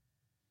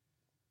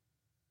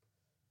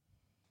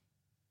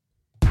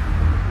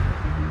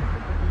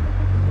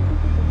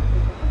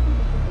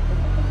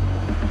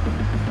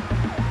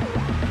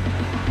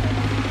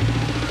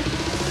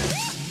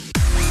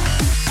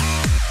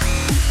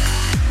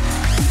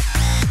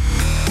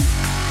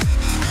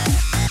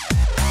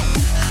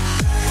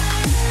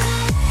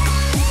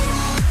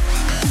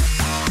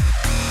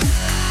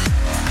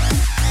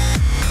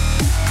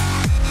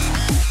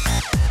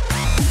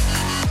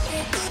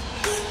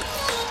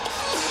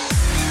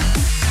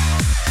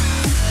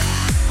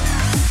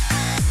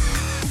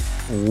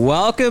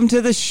Welcome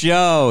to the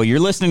show. You're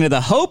listening to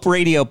the Hope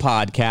Radio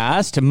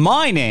Podcast.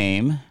 My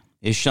name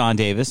is Sean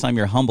Davis. I'm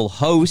your humble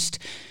host.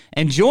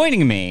 And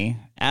joining me,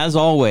 as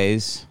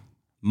always,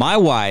 my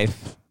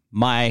wife,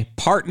 my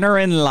partner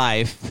in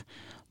life,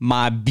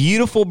 my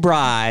beautiful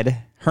bride.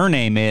 Her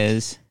name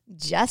is...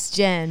 Just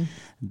Jen.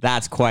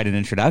 That's quite an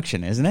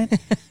introduction, isn't it?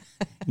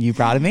 You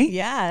proud of me?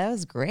 Yeah, that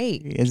was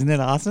great. Isn't it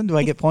awesome? Do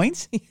I get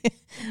points?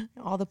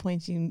 All the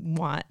points you need.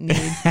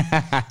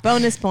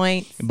 Bonus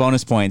points.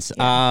 Bonus points.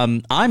 Yeah.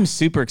 I'm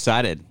super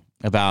excited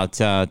about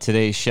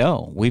today's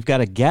show. We've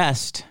got a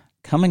guest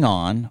coming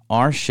on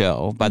our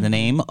show by the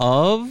name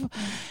of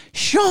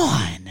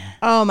Sean.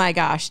 Oh my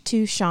gosh,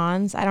 2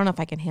 Seans. I don't know if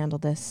I can handle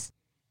this.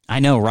 I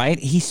know, right?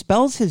 He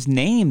spells his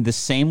name the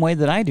same way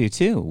that I do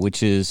too,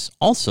 which is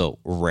also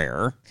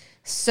rare.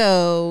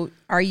 So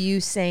are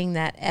you saying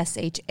that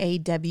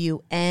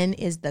SHAWN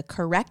is the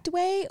correct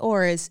way,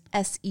 or is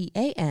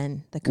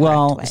SEAN the correct way?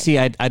 Well, see,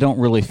 I don't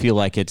really feel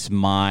like it's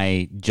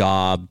my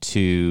job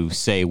to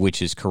say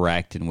which is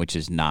correct and which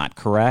is not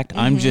correct.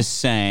 I'm just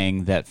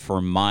saying that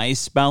for my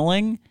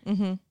spelling,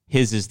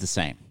 his is the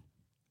same.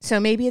 So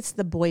maybe it's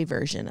the boy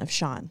version of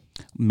Sean.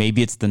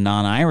 Maybe it's the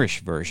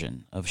non-Irish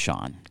version of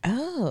Sean.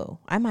 Oh,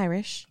 I'm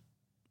Irish.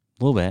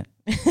 A little bit.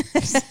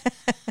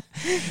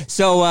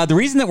 So the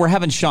reason that we're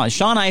having Sean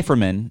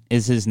Eiferman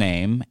is his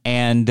name,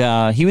 and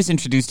he was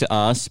introduced to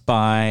us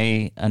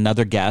by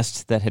another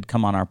guest that had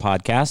come on our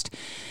podcast.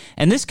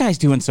 And this guy's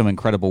doing some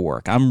incredible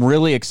work. I'm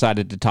really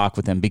excited to talk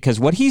with him because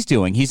what he's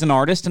doing, he's an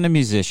artist and a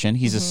musician.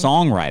 He's a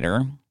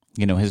songwriter.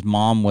 You know, his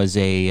mom was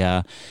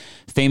a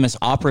famous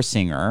opera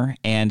singer,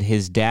 and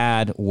his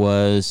dad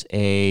was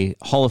a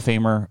Hall of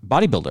Famer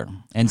bodybuilder.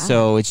 And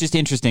so it's just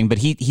interesting. But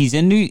he's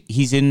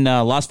in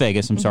Las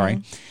Vegas. I'm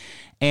sorry.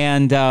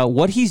 And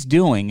what he's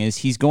doing is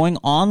he's going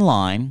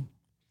online.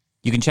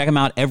 You can check him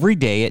out every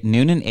day at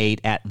noon and 8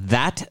 at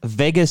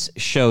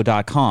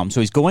thatvegasshow.com.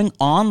 So he's going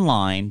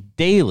online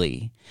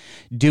daily,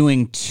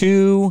 doing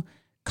 2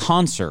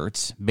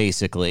 concerts,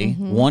 basically,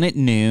 one at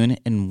noon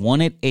and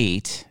one at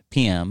 8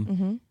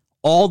 p.m.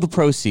 All the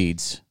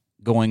proceeds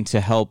going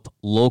to help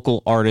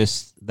local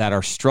artists that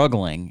are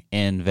struggling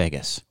in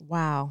Vegas.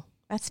 Wow.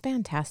 That's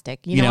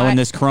fantastic. You know, in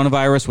this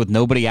coronavirus with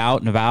nobody out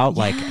and about,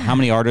 like how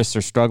many artists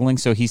are struggling.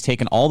 So he's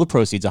taken all the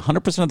proceeds,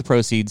 100% of the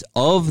proceeds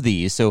of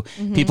these. So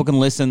people can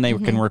listen, they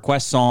can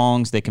request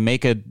songs, they can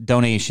make a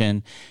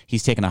donation.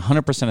 He's taken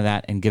 100% of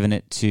that and given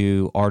it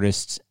to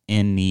artists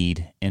in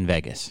need in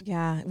Vegas.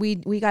 Yeah,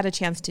 we got a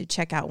chance to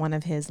check out one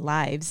of his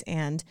lives,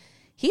 and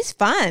he's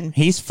fun.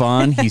 He's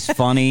fun. He's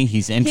funny.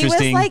 He's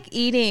interesting. He was like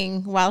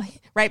eating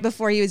right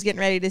before he was getting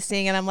ready to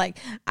sing. And I'm like,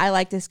 I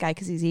like this guy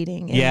because he's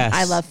eating. And yes.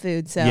 I love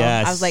food. So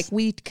yes. I was like,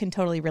 we can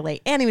totally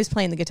relate. And he was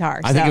playing the guitar.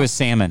 I think it was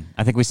salmon.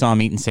 I think we saw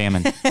him eating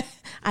salmon.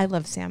 I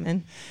love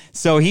salmon.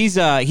 So he's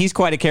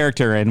quite a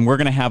character, and we're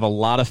going to have a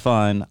lot of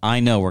fun. I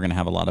know we're going to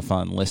have a lot of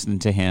fun listening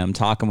to him,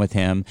 talking with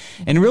him.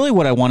 And really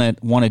what I want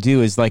to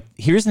do is, like,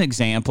 here's an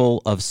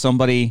example of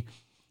somebody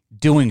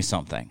doing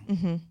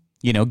something.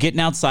 You know, getting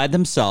outside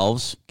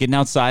themselves, getting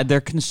outside their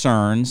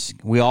concerns.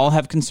 We all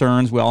have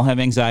concerns. We all have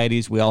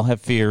anxieties. We all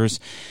have fears.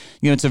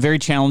 You know, it's a very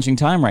challenging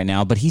time right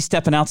now, but he's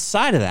stepping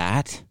outside of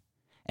that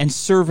and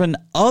serving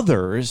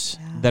others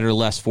that are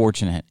less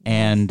fortunate.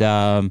 And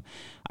I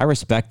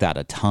respect that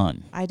a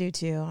ton. I do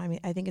too. I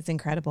mean, I think it's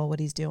incredible what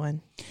he's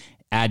doing.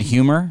 Add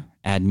humor,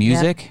 add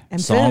music,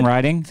 and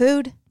songwriting.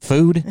 Food.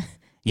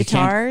 You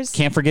Guitars.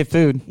 Can't forget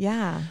food.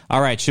 Yeah.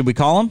 All right. Should we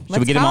call him?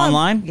 Should we get him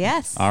online?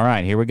 Yes. All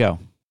right. Here we go.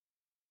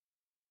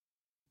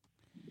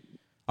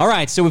 All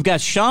right, so we've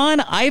got Sean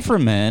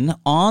Eiferman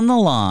on the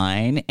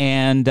line,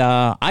 and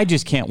I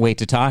just can't wait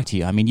to talk to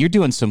you. I mean, you're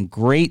doing some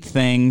great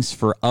things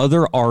for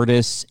other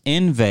artists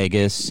in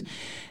Vegas,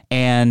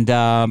 and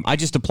I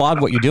just applaud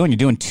what you're doing. You're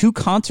doing 2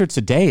 concerts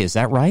a day, is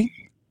that right?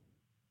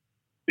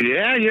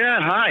 Yeah.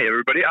 Hi,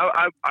 everybody.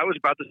 I was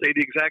about to say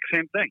the exact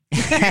same thing.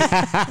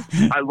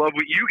 I love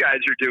what you guys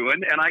are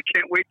doing, and I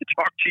can't wait to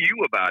talk to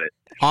you about it.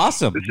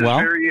 Awesome. This is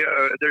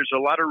there's a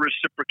lot of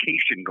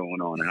reciprocation going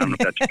on. I don't know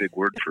if that's a big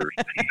word for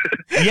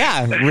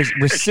Yeah,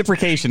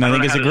 reciprocation, I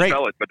think is a great...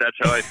 spell it, but that's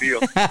how I feel.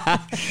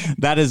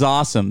 That is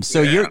awesome.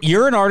 So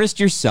you're an artist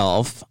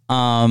yourself,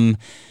 and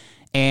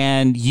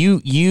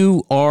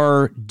you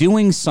are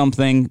doing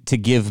something to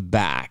give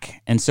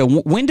back. And so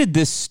when did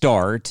this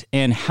start,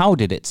 and how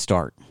did it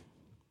start?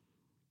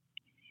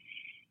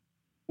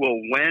 Well,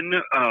 when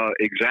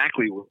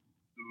exactly 2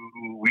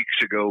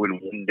 weeks ago in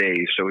one day.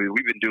 So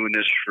we've been doing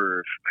this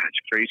for, that's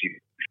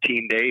crazy,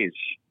 15 days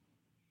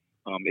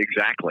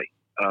exactly.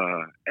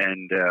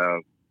 And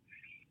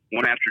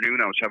one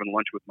afternoon I was having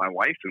lunch with my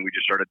wife, and we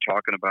just started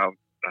talking about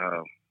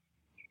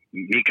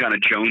me kind of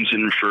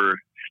jonesing for,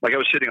 like I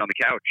was sitting on the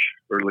couch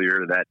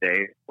earlier that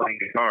day playing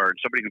guitar, and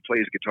somebody who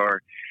plays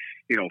guitar,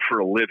 you know, for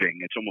a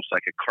living, it's almost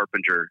like a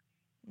carpenter,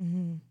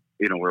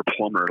 you know, or a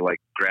plumber, like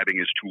grabbing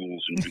his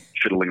tools and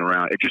fiddling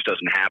around. It just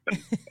doesn't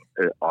happen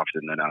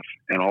often enough.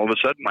 And all of a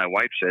sudden my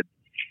wife said,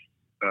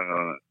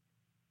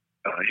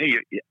 hey,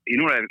 you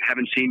know what I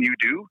haven't seen you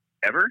do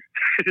ever?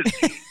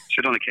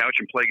 Sit on the couch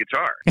and play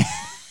guitar.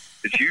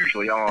 It's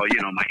usually,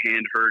 my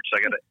hand hurts.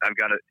 I've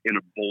got it in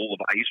a bowl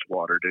of ice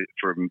water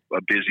for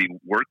a busy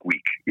work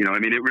week.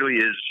 It really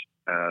is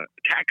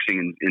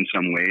taxing in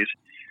some ways.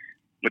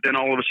 But then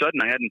all of a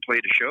sudden, I hadn't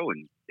played a show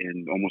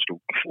in almost a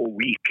full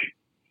week,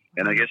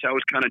 and I guess I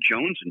was kind of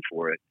jonesing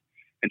for it.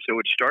 And so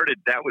it started.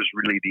 That was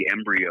really the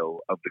embryo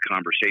of the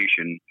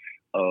conversation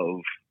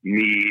of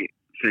me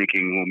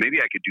thinking, well, maybe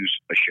I could do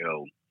a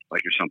show or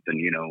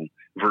something,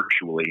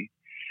 virtually.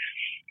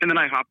 And then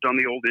I hopped on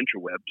the old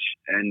interwebs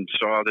and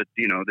saw that,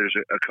 there's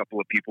a couple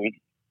of people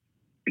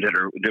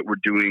that were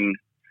doing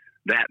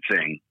that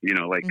thing,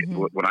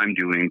 what I'm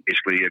doing,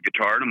 basically a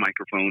guitar and a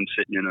microphone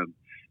sitting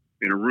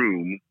in a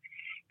room,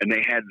 and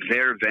they had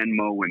their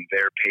Venmo and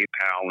their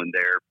PayPal and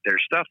their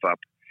stuff up.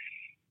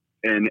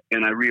 And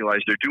I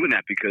realized they're doing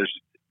that because,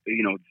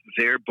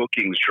 their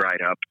bookings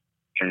dried up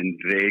and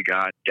they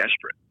got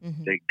desperate.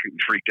 Mm-hmm. They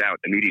freaked out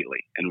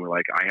immediately and were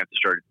like, I have to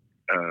start,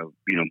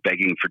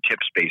 begging for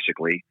tips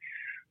basically.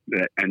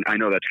 And I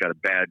know that's got a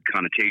bad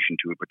connotation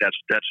to it, but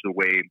that's the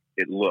way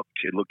it looked.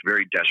 It looked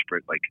very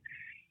desperate.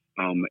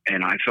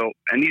 And I felt,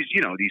 and these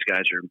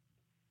guys are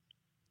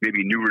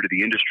maybe newer to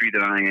the industry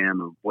than I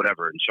am or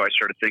whatever. And so I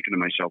started thinking to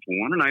myself, well,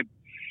 why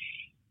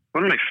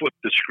don't I flip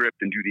the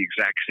script and do the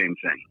exact same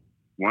thing?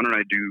 Why don't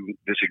I do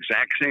this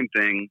exact same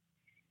thing,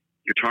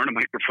 guitar and a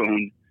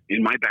microphone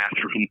in my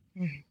bathroom,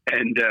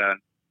 and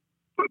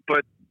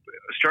but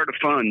start a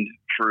fund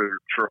for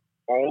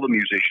all the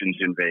musicians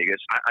in Vegas.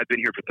 I've been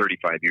here for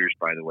 35 years,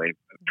 by the way,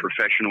 a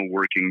professional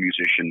working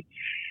musician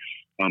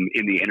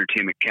in the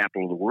entertainment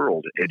capital of the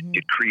world.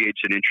 It creates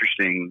an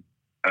interesting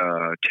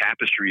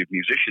tapestry of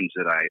musicians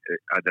that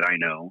I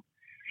know.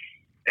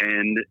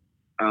 And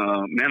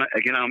man,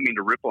 again, I don't mean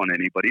to rip on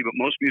anybody, but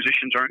most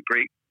musicians aren't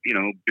great,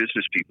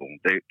 business people.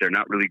 They're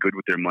not really good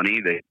with their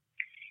money.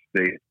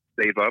 They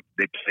save up.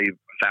 They play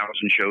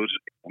 1,000 shows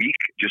a week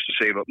just to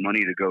save up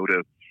money to go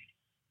to,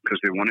 because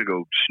they want to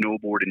go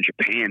snowboard in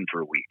Japan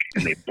for a week,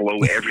 and they blow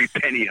every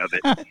penny of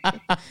it.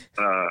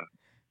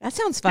 That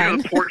sounds fun.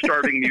 The poor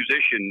starving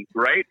musician,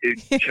 right?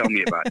 Tell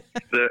me about it.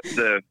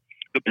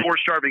 The poor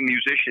starving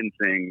musician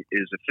thing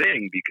is a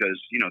thing because,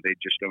 they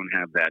just don't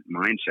have that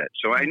mindset.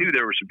 So I knew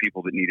there were some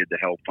people that needed the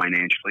help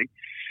financially.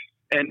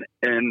 And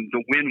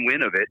the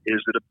win-win of it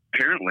is that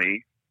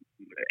apparently,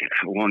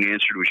 a long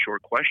answer to a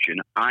short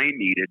question, I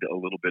needed a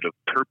little bit of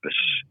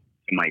purpose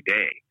in my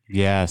day.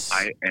 Yes.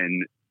 We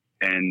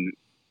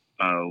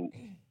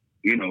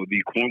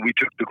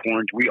took the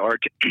quarantine. We are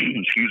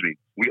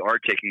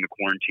taking the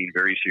quarantine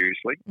very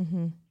seriously,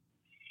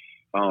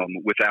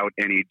 without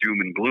any doom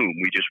and gloom.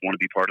 We just want to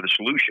be part of the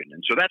solution,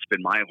 and so that's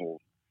been my whole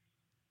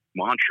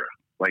mantra.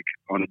 Like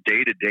on a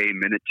day-to-day,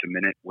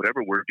 minute-to-minute,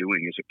 whatever we're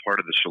doing is a part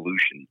of the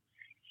solution.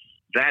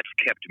 That's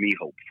kept me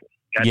hopeful.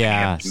 That's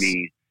kept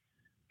me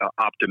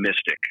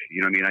optimistic.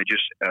 I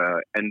just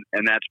and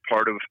that's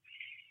part of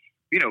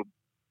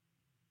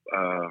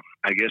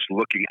I guess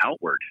looking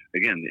outward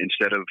again,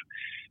 instead of,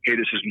 hey,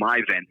 this is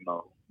my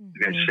Venmo,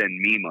 you guys send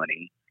me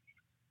money.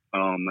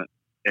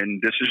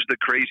 And this is the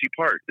crazy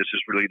part. This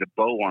is really the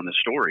bow on the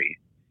story,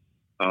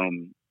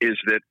 is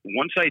that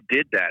once I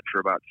did that for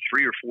about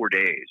 3 or 4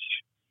 days,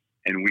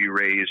 and we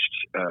raised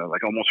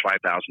almost $5,000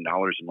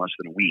 in less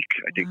than a week.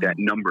 I think that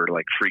number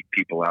freaked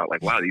people out.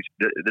 Like, wow, this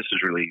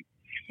is really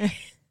this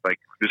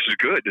is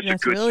good. This is a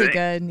good really thing.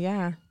 Good,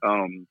 yeah.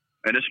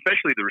 And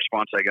especially the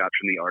response I got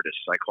from the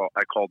artists.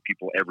 I called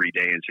people every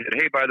day and said,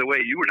 hey, by the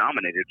way, you were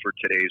nominated for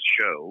today's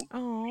show.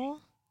 Oh.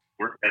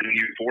 We're sending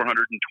you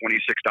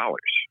 $426.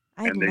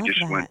 And they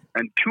just went,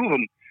 and two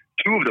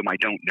of them I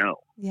don't know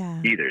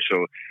either.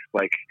 So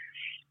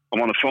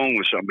I'm on the phone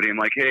with somebody. I'm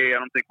like, hey, I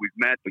don't think we've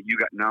met, but you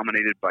got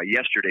nominated by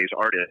yesterday's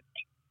artist.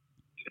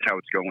 That's how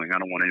it's going. I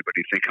don't want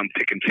anybody to think I'm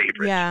picking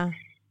favorites. Yeah.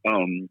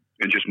 And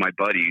just my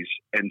buddies.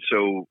 And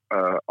so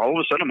all of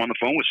a sudden I'm on the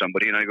phone with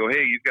somebody and I go,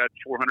 hey, you've got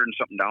 $400 and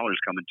something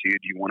coming to you.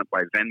 Do you want it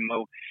by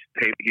Venmo?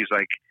 Pay? He's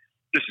like,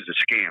 this is a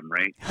scam,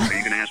 right? Are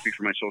you going to ask me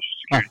for my Social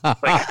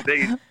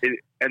Security?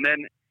 And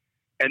then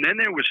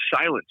there was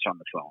silence on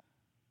the phone.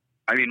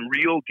 I mean,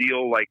 real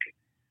deal,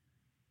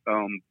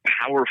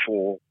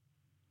 powerful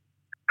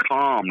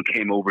calm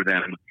came over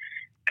them.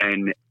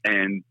 And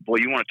boy,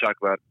 you want to talk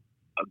about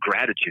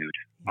gratitude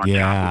on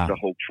top of the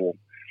hopeful.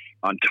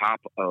 On top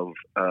of,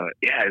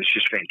 it was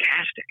just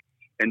fantastic.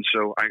 And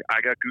so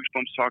I got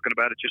goosebumps talking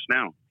about it just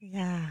now.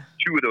 Yeah.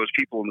 2 of those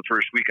people in the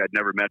first week I'd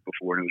never met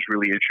before, and it was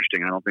really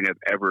interesting. I don't think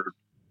I've ever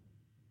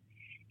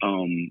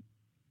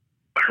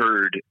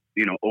heard,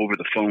 over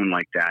the phone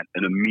like that,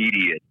 an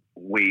immediate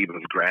wave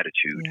of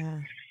gratitude.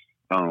 Yeah.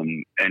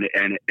 And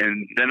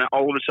then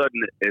all of a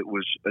sudden it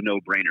was a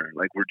no-brainer.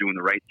 Like, we're doing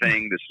the right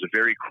thing. This is a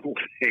very cool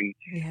thing.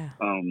 Yeah.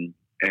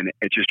 And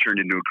it just turned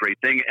into a great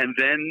thing. And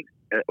then,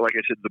 like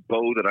I said, the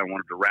bow that I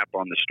wanted to wrap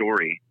on the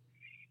story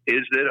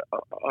is that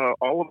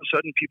all of a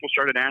sudden people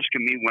started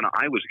asking me when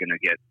I was going to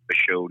get a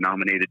show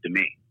nominated to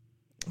me.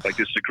 Like,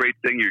 this is a great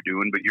thing you're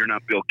doing, but you're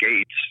not Bill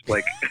Gates.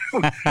 Like,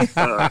 what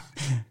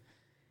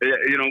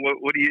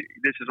do you,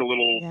 this is a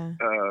little,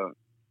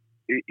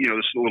 this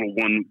is a little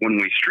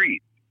one-way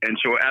street. And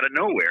so out of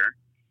nowhere,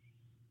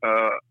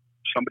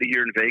 somebody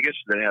here in Vegas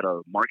that had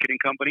a marketing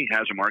company,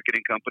 has a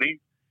marketing company,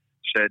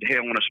 said, "Hey,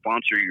 I want to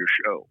sponsor your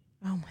show."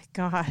 Oh my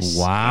gosh!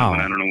 Wow.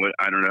 I don't know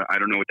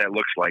what that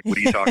looks like. What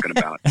are you talking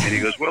about? And he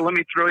goes, "Well, let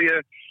me throw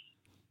you,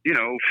 $50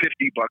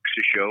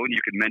 a show, and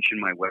you can mention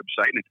my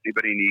website. And if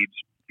anybody needs,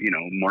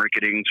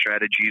 marketing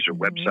strategies or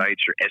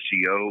websites or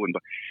SEO." And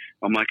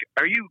I'm like,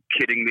 "Are you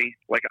kidding me?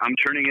 Like, I'm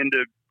turning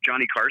into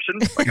Johnny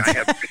Carson? Like, I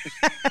have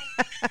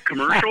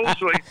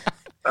commercials?" Like,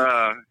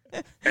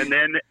 and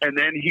then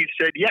he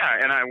said, "Yeah,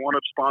 and I want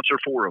to sponsor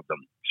 4 of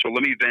them. So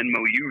let me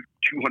Venmo you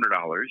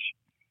 $200.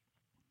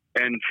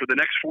 And for the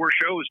next 4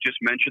 shows,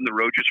 just mention the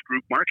Rojas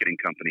Group Marketing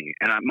Company."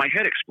 And my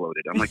head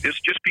exploded. I'm like, this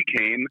just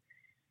became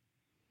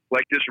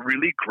like this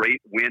really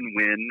great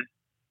win-win.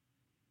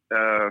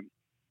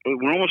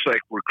 We're almost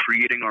like we're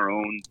creating our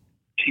own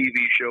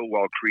TV show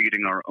while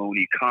creating our own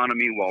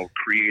economy, while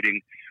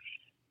creating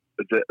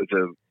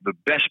the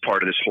best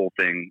part of this whole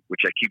thing,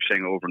 which I keep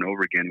saying over and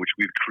over again, which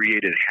we've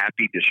created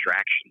happy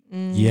distraction.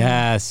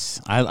 Yes,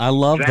 I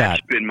love that.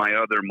 That's been my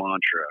other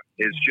mantra,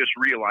 is just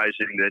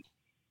realizing that,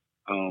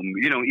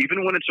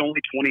 even when it's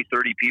only 20,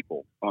 30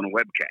 people on a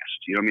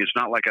webcast, it's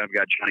not like I've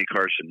got Johnny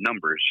Carson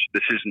numbers.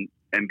 This isn't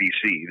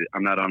NBC.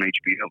 I'm not on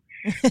HBO,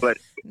 but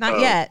not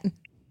yet.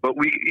 But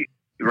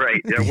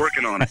right. They're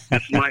working on it.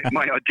 That's my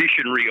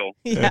audition reel.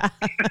 Yeah.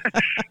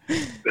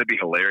 That'd be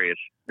hilarious.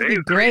 That'd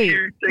be great.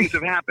 Crazier things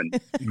have happened.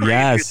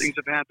 Yes. Things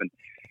have happened.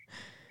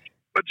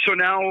 But so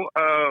now,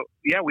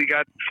 we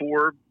got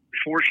four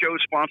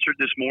shows sponsored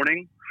this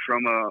morning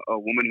from a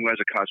woman who has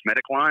a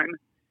cosmetic line.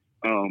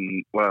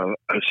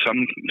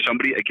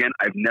 Somebody, again,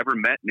 I've never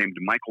met, named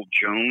Michael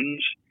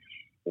Jones,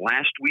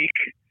 last week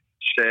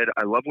said,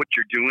 "I love what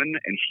you're doing."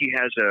 And he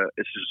has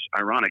this is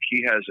ironic,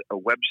 he has a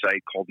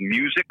website called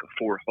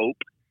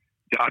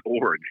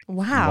musicforhope.org.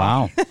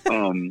 Wow.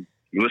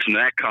 You listen to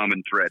that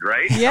common thread,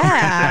 right?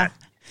 Yeah.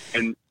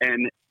 And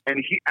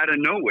he, out of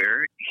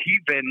nowhere, he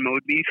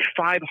Venmo'd me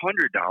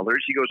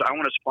 $500. He goes, "I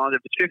want to sponsor,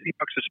 if it's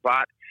 $50 a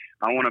spot,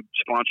 I want to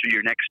sponsor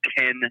your next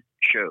 10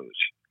 shows."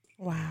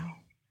 Wow.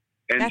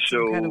 And that's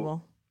so,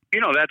 incredible.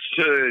 That's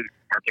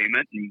our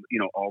payment and,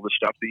 all the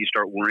stuff that you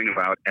start worrying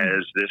about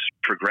as this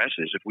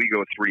progresses. If we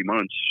go 3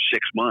 months,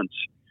 6 months,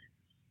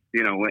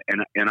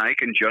 and I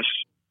can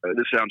just,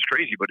 this sounds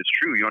crazy, but it's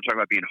true. You want to talk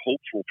about being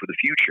hopeful for the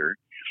future.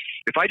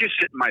 If I just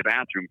sit in my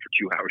bathroom for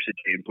 2 hours a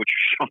day and put your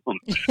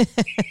songs,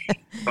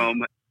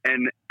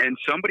 and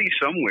somebody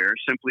somewhere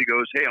simply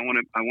goes, "Hey, I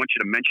want you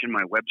to mention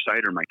my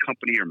website or my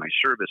company or my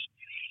service,"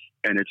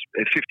 and it's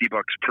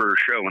 $50 per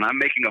show, and I'm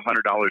making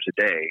 $100 a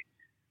day.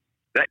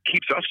 That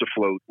keeps us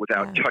afloat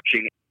without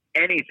touching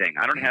anything.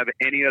 I don't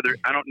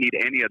need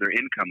any other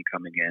income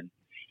coming in.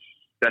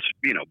 That's,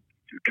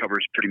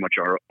 covers pretty much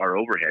our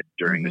overhead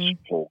during this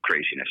whole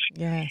craziness.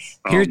 Yes.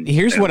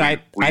 Here's what I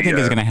think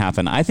is going to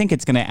happen. I think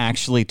it's going to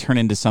actually turn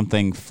into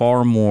something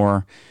far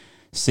more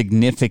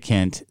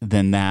significant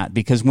than that,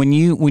 because when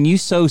you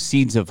sow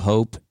seeds of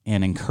hope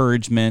and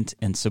encouragement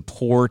and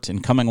support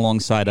and coming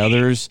alongside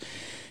others,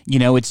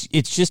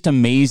 it's just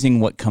amazing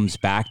what comes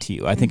back to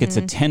you. I think it's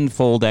a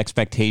tenfold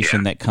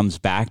expectation that comes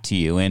back to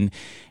you. And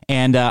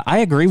I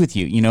agree with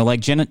you. Like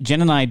Jen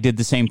and I did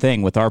the same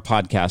thing with our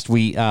podcast.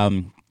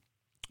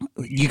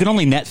 You can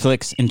only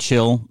Netflix and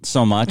chill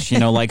so much,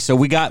 so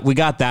we got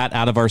that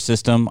out of our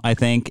system, I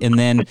think. And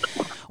then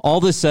all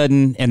of a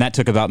sudden, and that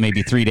took about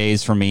maybe 3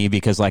 days for me,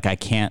 because I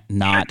can't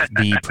not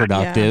be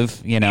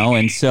productive,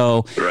 and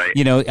so, right.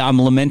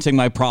 I'm lamenting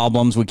my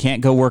problems. We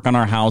can't go work on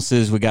our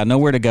houses. We got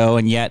nowhere to go.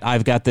 And yet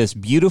I've got this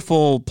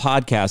beautiful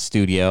podcast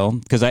studio,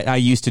 because I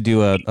used to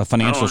do a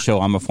financial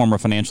show. I'm a former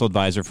financial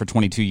advisor for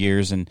 22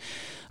 years. And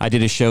I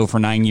did a show for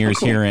 9 years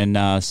here in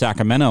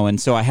Sacramento. And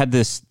so I had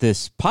this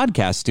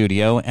podcast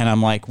studio, and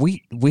I'm like,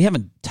 we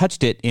haven't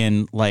touched it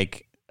in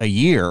like a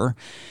year.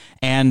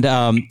 And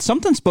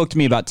something spoke to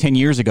me about 10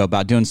 years ago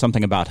about doing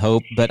something about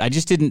hope, but I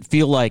just didn't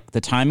feel like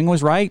the timing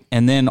was right.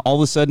 And then all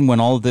of a sudden, when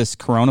all of this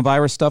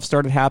coronavirus stuff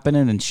started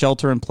happening and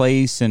shelter in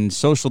place and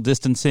social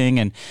distancing,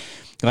 and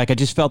I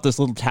just felt this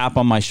little tap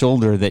on my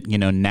shoulder that,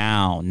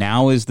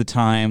 now is the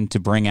time to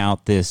bring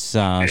out this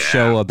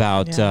show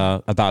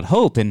about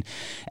hope. And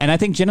I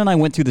think Jen and I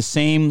went through the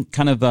same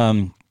kind of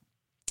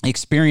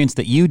experience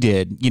that you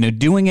did,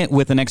 doing it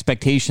with an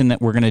expectation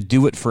that we're going to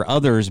do it for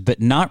others,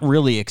 but not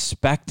really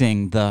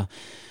expecting the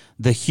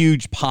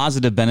huge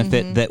positive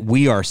benefit that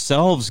we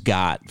ourselves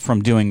got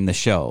from doing the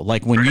show.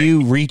 Like when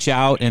you reach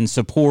out and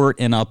support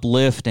and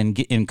uplift and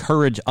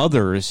encourage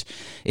others,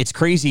 it's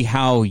crazy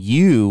how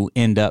you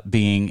end up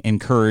being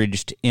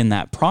encouraged in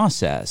that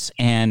process.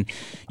 And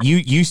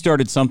you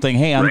started something,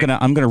 "Hey, I'm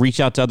going to reach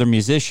out to other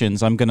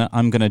musicians. I'm going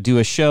to do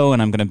a show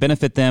and I'm going to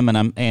benefit them,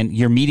 and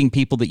you're meeting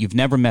people that you've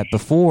never met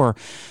before,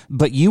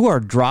 but you are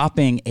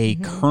dropping a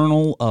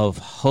kernel of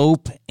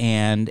hope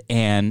and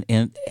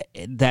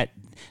that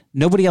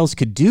nobody else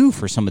could do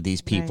for some of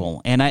these people.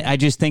 Right. And I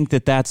just think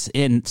that's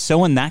in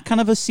sowing that kind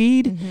of a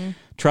seed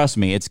Trust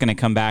me, it's going to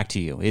come back to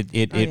you.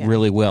 It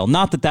really will.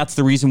 Not that that's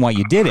the reason why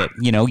you did it.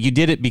 You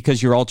did it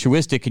because you're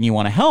altruistic and you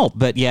want to help,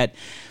 but yet,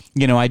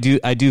 I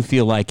do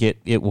feel like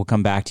it will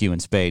come back to you in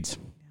spades.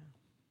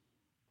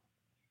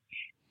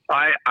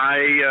 Boy,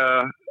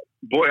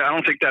 I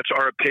don't think that's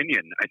our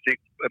opinion. I think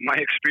my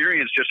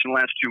experience just in the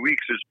last 2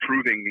 weeks is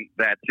proving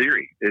that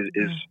theory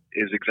is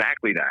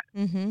exactly that.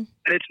 Mm-hmm. And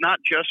it's not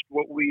just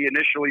what we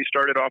initially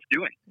started off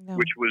doing,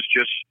 which was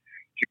just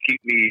to keep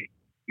me,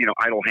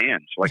 idle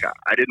hands. Like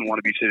I didn't want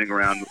to be sitting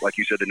around, like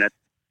you said, the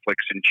Netflix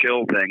and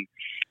chill thing.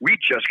 We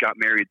just got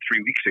married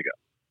 3 weeks ago.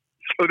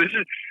 So this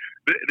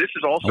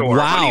is also our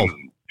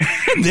honeymoon.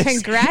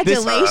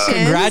 Congratulations.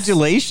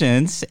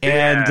 Congratulations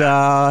and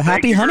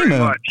happy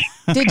honeymoon.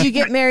 Did you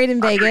get married in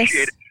Vegas?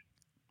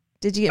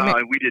 Did you get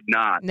married? We did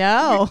not.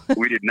 No.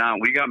 We did not.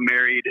 We got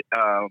married.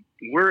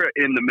 We're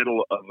in the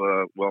middle of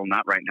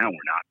not right now,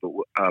 we're not. But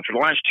for the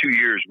last 2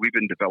 years, we've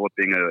been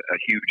developing a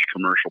huge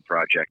commercial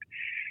project.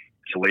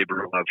 It's a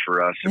labor of love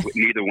for us.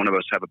 Neither one of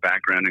us have a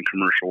background in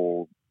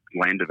commercial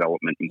land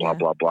development and blah,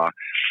 blah, blah.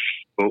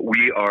 But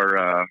we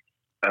are...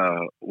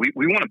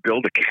 we want to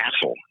build a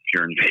castle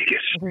here in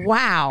Vegas.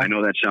 Wow. I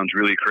know that sounds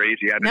really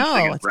crazy. I've been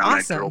singing Brown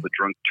Eyed Girl, the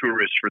Drunk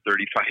Tourist for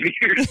 35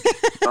 years.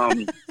 But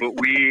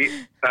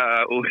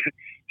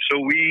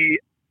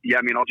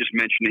I'll just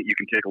mention it. You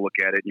can take a look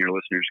at it and your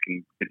listeners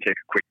can take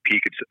a quick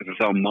peek. It's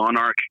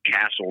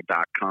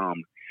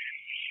monarchcastle.com.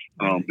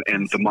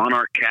 And the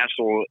Monarch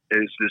Castle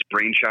is this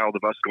brainchild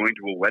of us going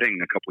to a wedding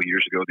a couple of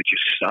years ago that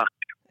just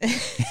sucked.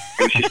 It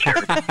was just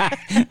terrible.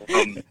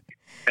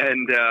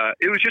 And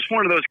it was just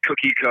one of those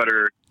cookie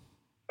cutter.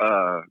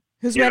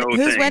 Whose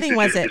wedding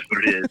was it?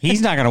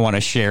 He's not going to want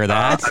to share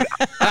that.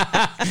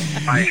 I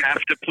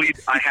have to plead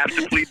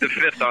the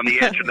fifth on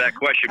the answer to that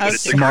question, but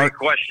it's a great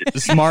question.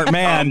 Smart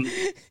man.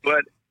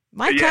 But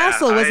my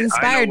castle was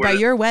inspired by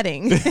your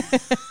wedding. But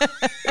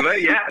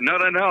no.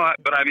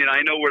 But I mean,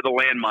 I know where the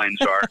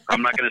landmines are.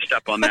 I'm not going to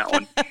step on that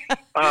one.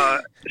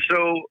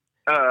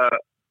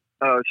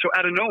 So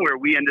out of nowhere,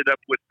 we ended up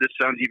with, this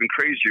sounds even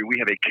crazier, we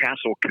have a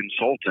castle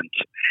consultant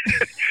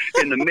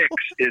in the mix,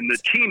 in the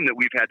team that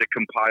we've had to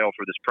compile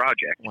for this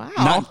project.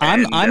 Wow.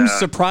 I'm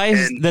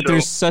surprised that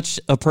there's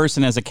such a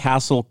person as a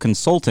castle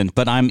consultant,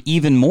 but I'm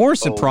even more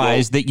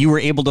surprised that you were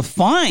able to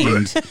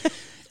find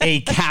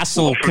a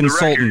castle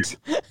consultant.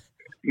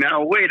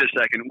 Now, wait a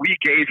second. We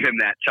gave him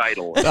that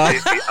title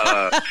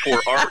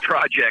for our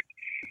project.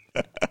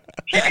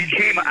 He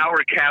became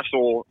our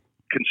castle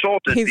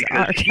consultant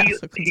because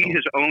he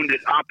has owned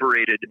and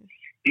operated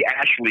the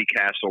Ashley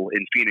Castle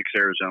in Phoenix,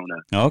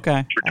 Arizona.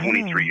 Okay. For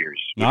 23 years.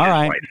 All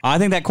right. Wife. I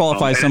think that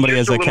qualifies somebody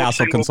as a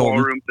castle consultant.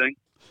 Ballroom thing.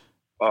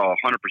 Oh,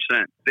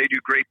 100%. They do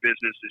great business.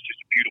 It's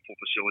just a beautiful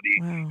facility.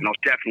 Wow. And I'll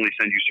definitely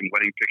send you some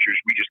wedding pictures.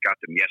 We just got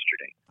them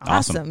yesterday.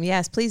 Awesome.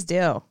 Yes, please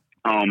do.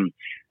 And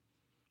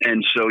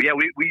so,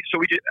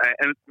 we did,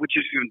 and which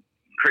is even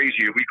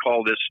crazier. We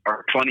call this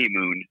our funny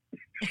moon.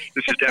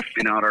 This is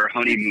definitely not our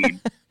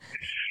honeymoon.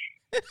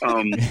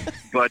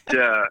 But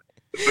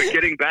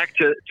getting back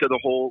to the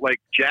whole, like,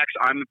 Jax,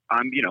 I'm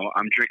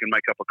drinking my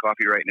cup of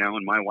coffee right now,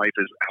 and my wife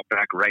is out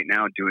back right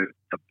now doing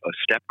a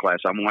step class.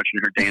 I'm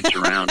watching her dance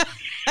around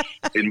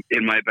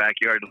in my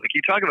backyard. Like, you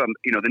talk about,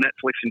 the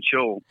Netflix and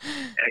chill.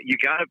 You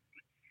gotta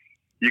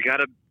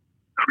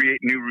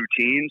create new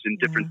routines and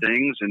different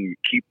things, and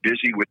keep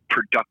busy with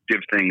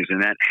productive things.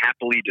 And that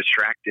happily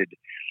distracted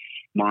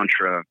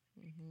mantra,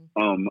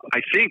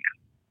 I think,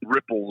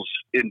 ripples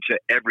into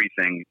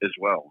everything as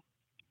well.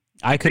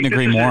 I couldn't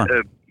agree more.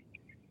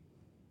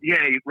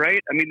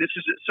 Right? I mean, this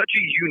is such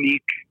a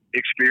unique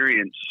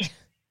experience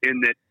in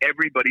that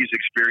everybody's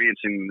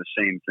experiencing the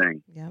same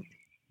thing. Yeah.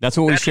 That's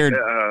what we shared.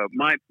 I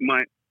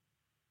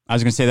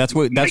was going to say, that's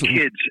what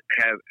kids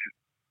have.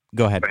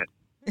 Go ahead.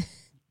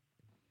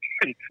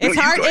 It's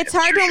hard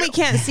when we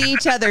can't see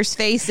each other's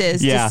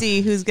faces to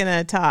see who's going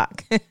to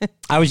talk.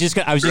 I was just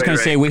going to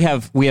say, we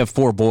have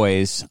 4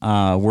 boys.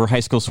 We're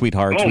high school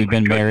sweethearts. We've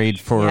been married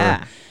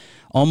for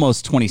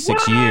almost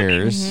 26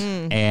 years,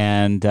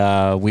 and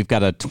we've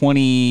got a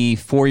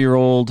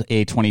 24-year-old,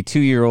 a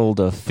 22-year-old,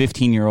 a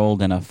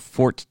 15-year-old, and a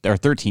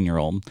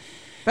 13-year-old.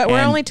 But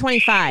we're only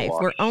 25.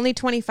 We're only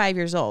 25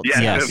 years old.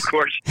 Yeah, yes. Of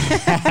course.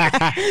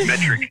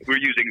 Metric. We're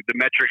using the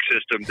metric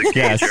system to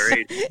gauge our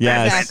age.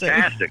 Yes. That's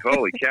fantastic.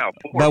 Holy cow.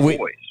 4 boys.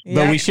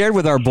 But we shared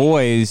with our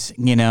boys,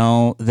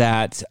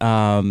 that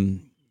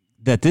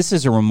that this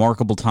is a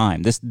remarkable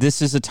time.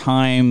 This is a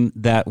time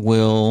that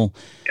will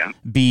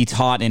be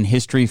taught in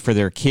history for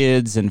their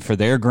kids and for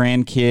their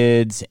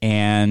grandkids.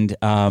 And,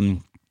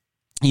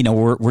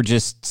 we're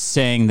just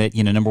saying that,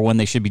 number one,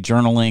 they should be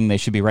journaling. They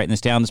should be writing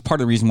this down. That's part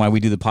of the reason why we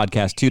do the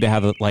podcast, too, to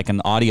have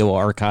an audio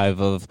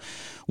archive of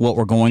what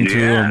we're going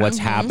through and what's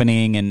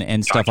happening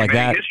and stuff like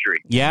that. History.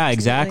 Yeah,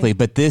 exactly.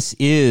 But there's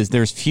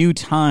few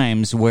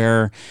times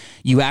where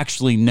you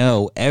actually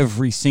know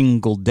every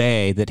single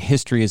day that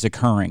history is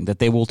occurring, that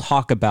they will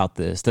talk about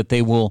this, that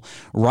they will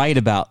write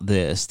about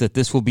this, that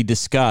this will be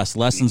discussed,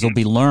 lessons will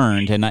be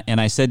learned.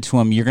 And I said to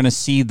him, you're going to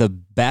see the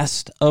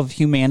best of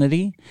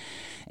humanity,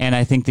 And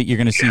I think that you're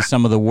going to see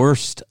some of the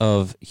worst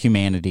of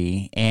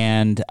humanity.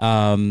 And,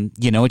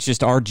 it's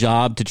just our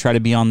job to try to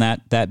be on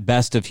that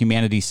best of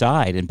humanity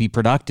side and be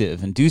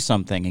productive and do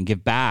something and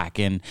give back.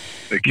 And,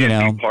 be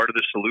part of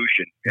the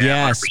solution.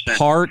 Yeah, yes, 100%.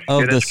 part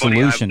of the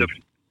solution.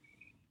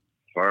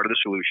 Part of the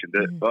solution.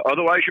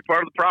 Otherwise, you're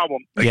part of the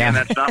problem. Again,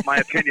 that's not my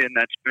opinion.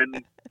 That's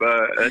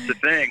a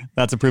thing.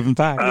 That's a proven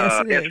fact.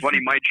 Yes, it's funny.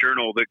 My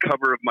journal, the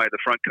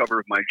front cover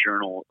of my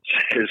journal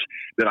says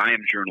that I am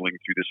journaling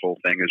through this whole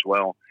thing as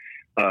well.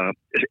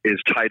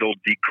 Is titled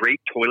 "The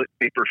Great Toilet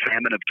Paper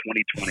Famine of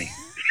 2020."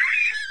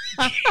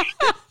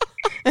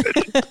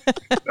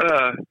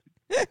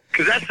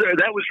 Because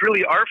that was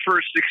really our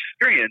first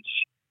experience.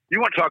 You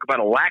want to talk about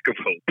a lack of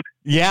hope?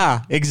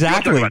 Yeah,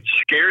 exactly. You want to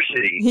talk about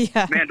scarcity?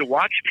 Yeah. Man, to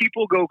watch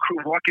people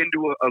walk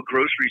into a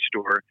grocery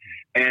store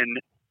and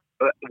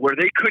where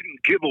they couldn't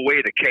give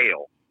away the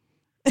kale.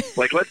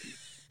 Like, you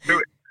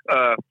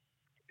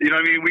know what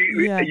I mean?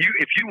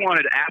 If you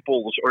wanted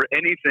apples or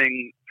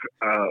anything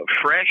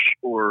fresh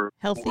or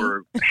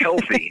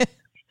healthy,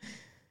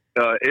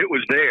 it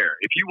was there.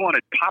 If you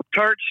wanted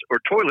Pop-Tarts or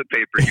toilet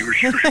paper, you were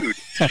screwed.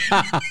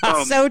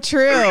 So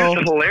true. It was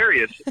just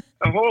hilarious.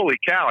 Holy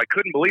cow! I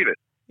couldn't believe it.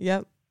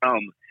 Yep.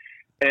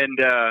 And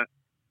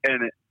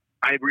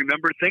I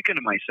remember thinking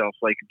to myself,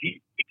 like, these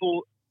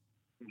people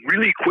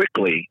really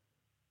quickly,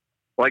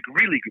 like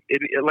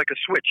a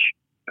switch,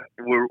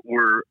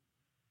 were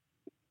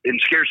in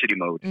scarcity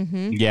mode.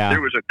 Mm-hmm. Yeah.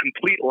 There was a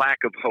complete lack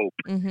of hope.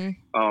 Mm-hmm.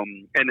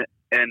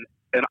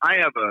 And I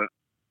have a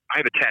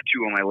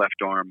tattoo on my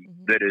left arm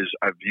that is,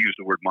 I've used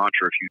the word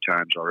mantra a few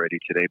times already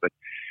today, but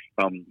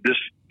this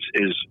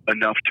is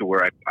enough to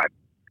where I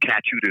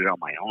tattooed it on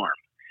my arm.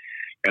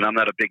 And I'm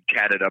not a big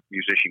tatted up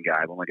musician guy.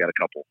 I've only got a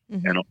couple,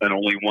 and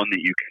only one that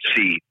you can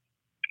see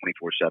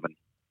 24/7.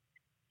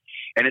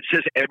 And it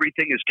says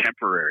everything is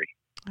temporary.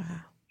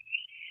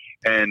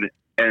 And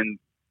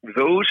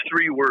those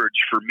three words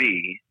for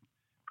me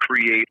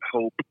create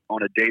hope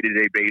on a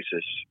day-to-day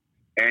basis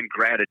and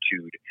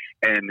gratitude.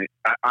 And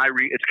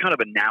it's kind of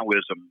a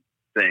nowism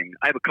thing.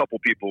 I have a couple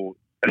people,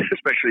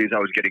 especially as I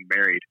was getting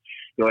married,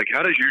 they're like,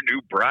 how does your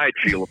new bride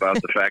feel about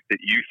the fact that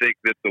you think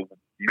that the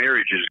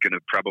marriage is going to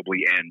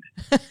probably end?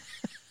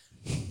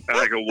 And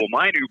I go, well,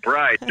 my new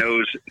bride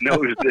knows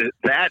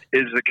that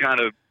is the kind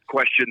of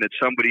question that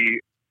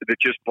somebody that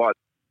just bought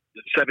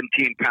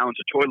 17 pounds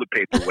of toilet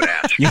paper would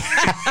ask.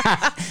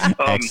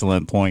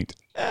 Excellent point.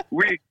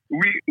 We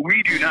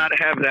do not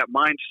have that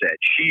mindset.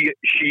 She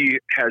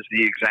has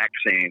the exact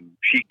same.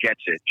 She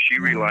gets it. She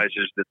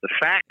realizes that the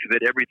fact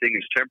that everything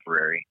is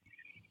temporary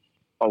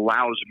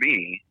allows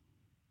me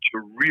to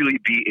really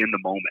be in the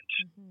moment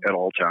at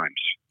all times.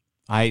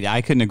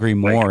 I couldn't agree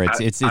more. Like,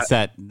 it's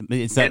that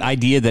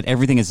idea that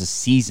everything is a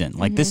season.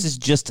 Like this is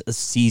just a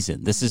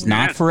season. This is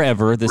not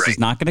forever. This is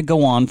not going to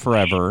go on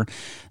forever.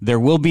 There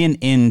will be an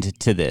end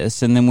to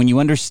this. And then when you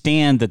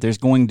understand that there's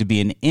going to be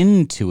an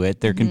end to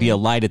it, there can be a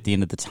light at the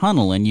end of the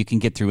tunnel, and you can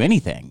get through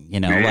anything.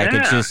 Like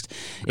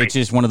it's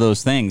just one of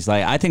those things.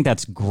 Like I think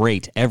that's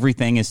great.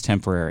 Everything is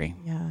temporary.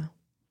 Yeah.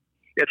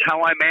 It's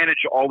how I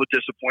manage all the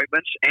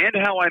disappointments and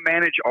how I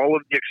manage all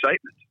of the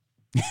excitement.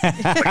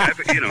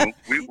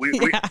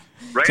 We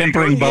right?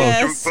 Tempering both.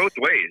 Yes. Both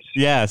ways.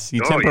 Yes, you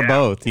temper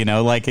both.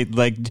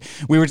 Like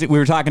we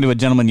were talking to a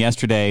gentleman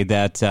yesterday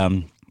that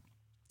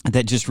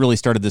just really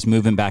started this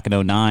movement back in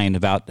 2009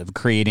 about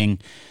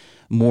creating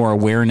more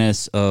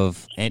awareness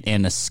of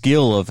and a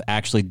skill of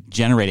actually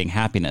generating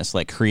happiness,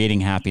 like creating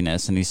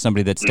happiness. And he's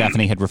somebody that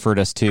Stephanie had referred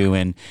us to,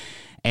 and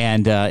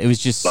it was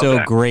just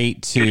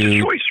great to it's a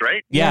choice,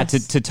 right? Yeah,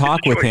 Yes. to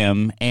talk with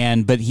him,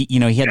 but he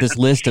had this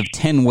list of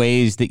 10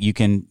 ways that you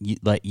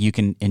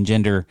can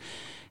engender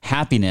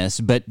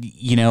happiness, but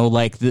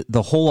like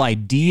the whole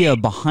idea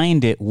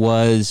behind it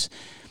was,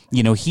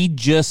 he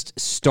just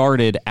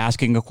started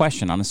asking a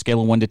question on a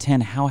scale of 1 to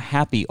 10, how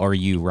happy are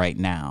you right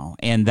now?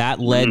 And that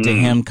led to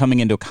him coming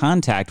into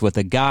contact with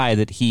a guy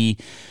that he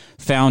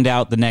found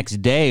out the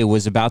next day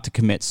was about to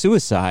commit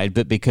suicide,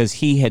 but because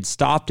he had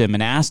stopped him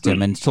and asked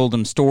him and told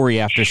him story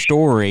after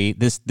story,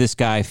 this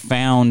guy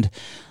found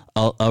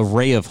a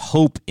ray of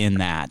hope in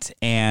that.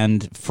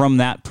 And from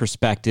that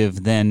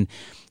perspective, then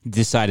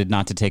decided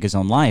not to take his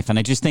own life. And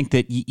I just think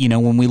that,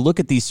 when we look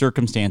at these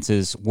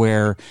circumstances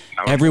where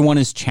everyone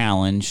is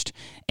challenged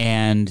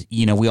and,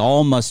 we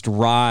all must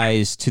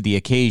rise to the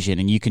occasion,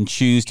 and you can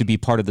choose to be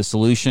part of the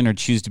solution or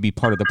choose to be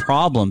part of the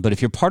problem. But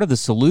if you're part of the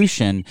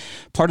solution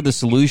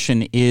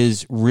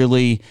is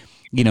really,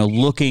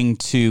 looking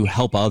to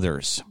help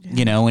others,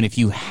 and if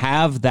you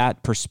have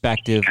that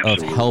perspective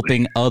of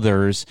helping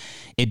others,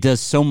 it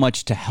does so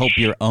much to help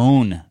your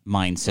own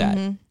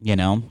mindset,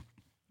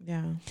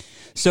 Yeah.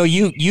 So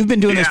you've been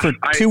doing this for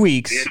 2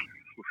 weeks,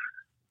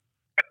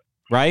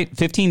 right?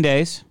 15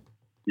 days.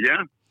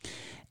 Yeah.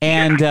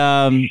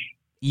 And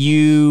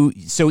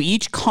so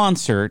each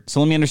concert,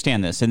 so let me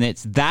understand this, and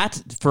it's that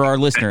for our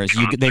listeners,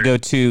 they go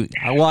to,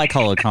 well, I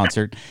call it a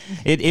concert.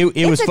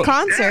 It was a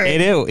concert.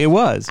 It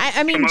was.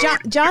 I mean,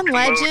 John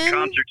Legend,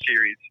 concert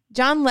series.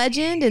 John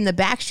Legend and the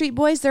Backstreet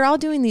Boys, they're all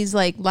doing these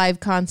like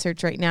live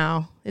concerts right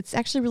now. It's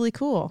actually really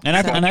cool. And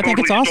I think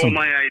it's awesome. Stole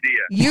my idea.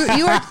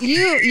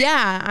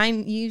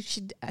 You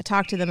should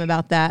talk to them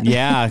about that.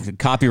 Yeah,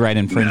 copyright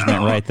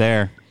infringement right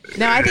there.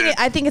 No,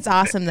 I think it's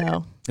awesome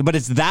though. But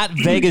it's That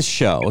Vegas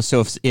Show.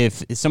 So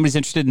if somebody's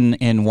interested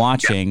in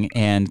watching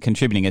and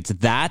contributing, it's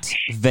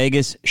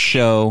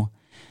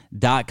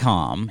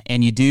thatvegasshow.com,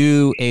 and you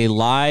do a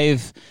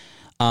live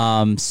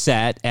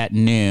set at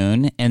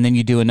noon, and then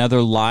you do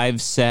another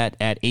live set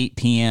at 8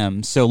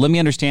 p.m. So let me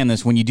understand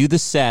this. When you do the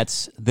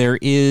sets, there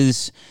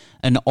is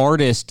an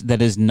artist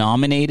that is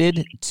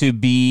nominated to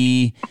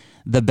be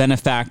the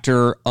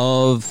benefactor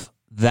of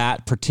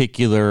that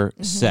particular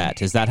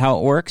set. Is that how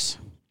it works?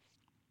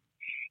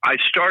 I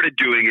started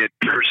doing it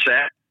per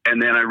set, and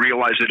then I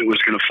realized that it was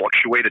going to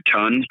fluctuate a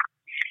ton.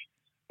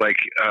 Like,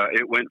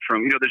 it went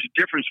from, there's a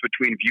difference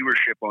between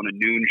viewership on a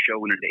noon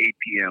show and an 8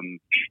 p.m.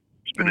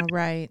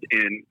 Right.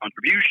 In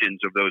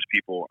contributions of those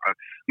people.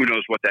 Who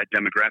knows what that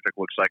demographic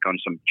looks like on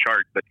some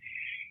chart, but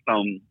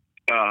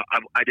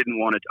I didn't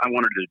want it. I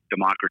wanted to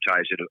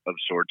democratize it of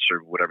sorts, or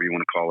whatever you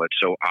want to call it.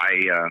 So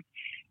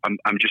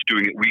I'm just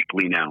doing it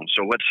weekly now.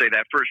 So let's say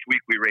that first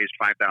week we raised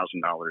 $5,000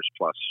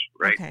 plus,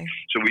 right? Okay.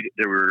 So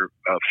there were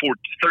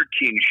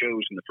 13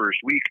 shows in the first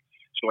week.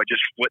 So I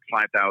just split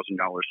 $5,000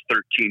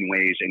 13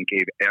 ways and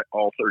gave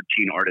all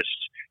 13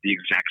 artists the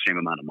exact same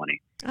amount of money.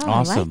 Oh,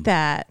 awesome. I like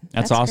that.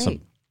 That's awesome.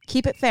 Great.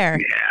 Keep it fair.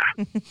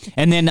 Yeah.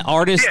 And then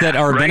artists that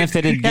are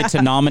benefited get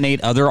to nominate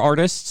other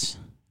artists?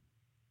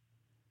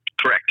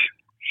 Correct.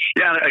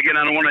 Yeah, again,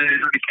 I don't want to be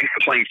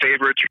playing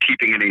favorites or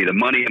keeping any of the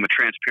money. I'm a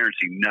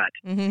transparency nut.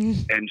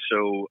 Mm-hmm. And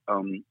so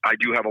I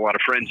do have a lot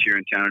of friends here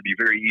in town. It'd be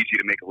very easy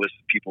to make a list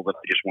of people that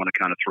I just want to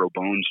kind of throw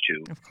bones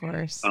to. Of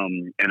course.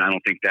 And I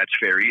don't think that's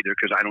fair either,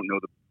 because I don't know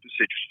the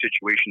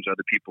situations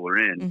other people are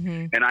in.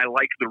 Mm-hmm. And I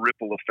like the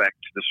ripple effect,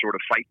 the sort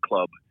of Fight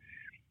Club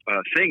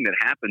thing that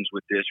happens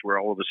with this, where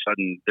all of a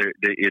sudden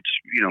it's,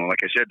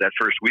 like I said, that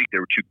first week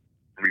there were two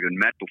people even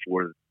met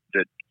before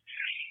that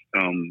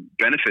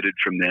benefited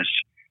from this.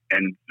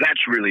 And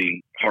that's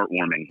really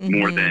heartwarming,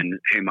 more than,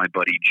 hey, my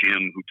buddy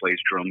Jim, who plays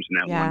drums in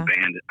that one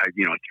band, I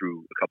threw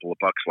a couple of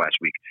bucks last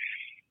week.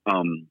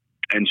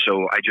 And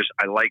so I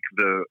like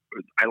the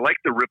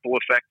ripple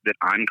effect that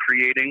I'm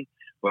creating,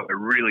 but I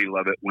really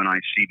love it when I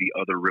see the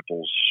other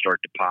ripples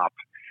start to pop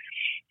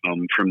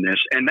from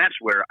this. And that's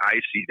where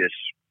I see this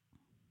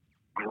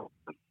grow.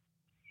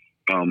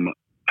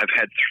 I've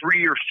had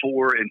 3 or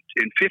 4 in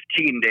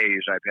 15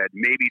 days. I've had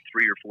maybe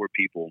 3 or 4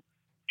 people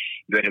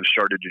that have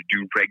started to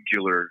do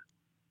regular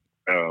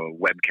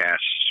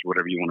webcasts,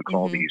 whatever you want to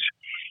call these.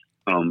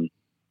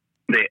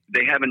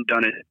 They haven't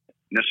done it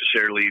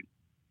necessarily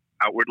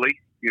outwardly,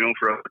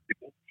 for other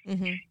people.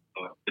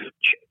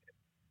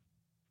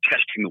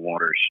 Testing the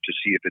waters to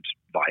see if it's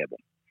viable,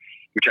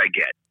 which I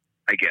get.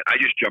 I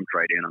just jumped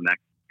right in on that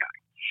guy.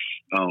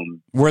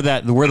 We're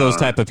those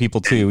type of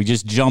people too. We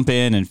just jump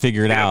in and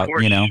figure it out,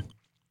 Yeah,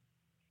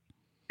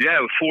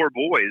 with 4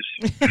 boys.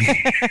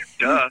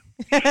 Duh.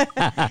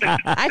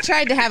 I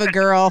tried to have a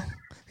girl.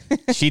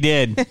 She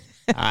did.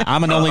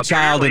 I'm an only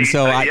child, and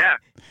so I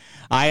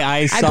saw.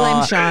 I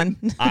blame Sean.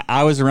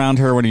 I was around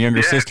her when her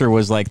younger sister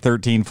was like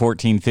 13,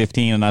 14,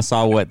 15, and I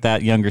saw what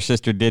that younger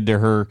sister did to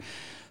her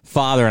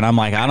father, and I'm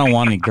like, I don't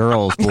want any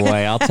girls, boy.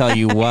 I'll tell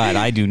you what,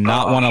 I do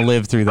not want to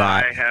live through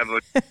that. I have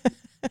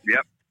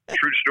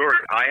true story.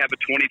 I have a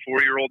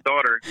 24-year-old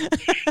daughter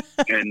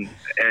and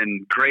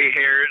gray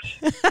hairs.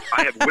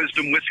 I have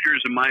wisdom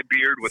whiskers in my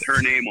beard with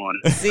her name on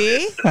it.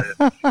 See?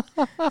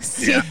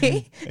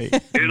 See?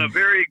 In a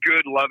very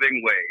good,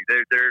 loving way.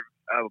 They're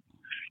well,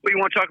 you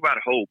want to talk about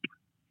hope.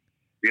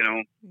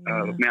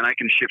 Man, I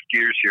can shift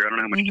gears here. I don't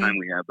know how much time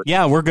we have. But,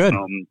 yeah, we're good.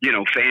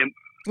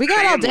 We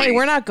got all day.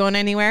 We're not going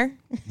anywhere.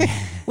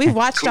 We've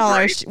watched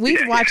watched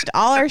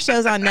all our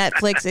shows on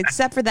Netflix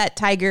except for that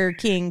Tiger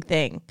King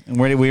thing.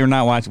 We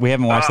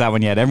haven't watched that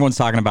one yet. Everyone's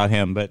talking about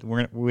him, but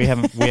we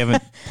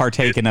haven't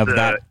partaken of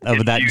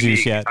that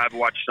juice yet. I've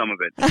watched some of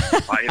it.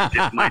 I have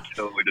dipped my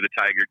toe into the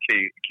Tiger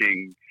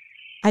King.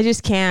 I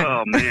just can't.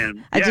 Oh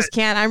man, I just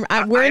can't.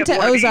 We're into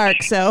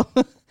Ozark, so.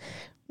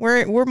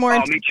 We're more.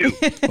 Oh, me too.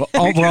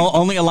 We're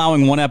only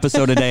allowing 1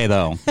 episode a day,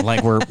 though.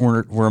 Like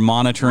we're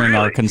monitoring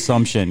our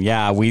consumption.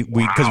 Yeah, we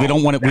because we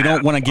don't want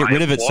to get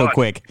rid of it so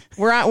quick.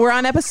 We're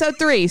on episode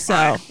 3,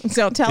 so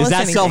don't tell us. Is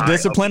that anything.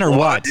 self-discipline or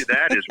what?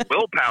 That is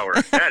willpower.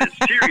 That is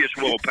serious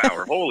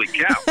willpower. Holy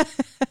cow!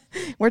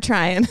 We're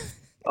trying.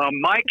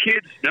 My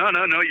kids. No.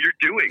 You're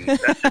doing.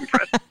 That's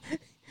impressive.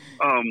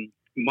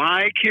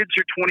 My kids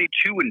are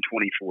 22 and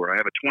 24. I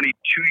have a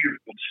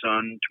 22-year-old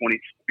son,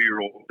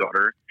 24-year-old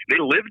daughter. They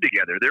live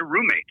together. They're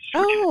roommates.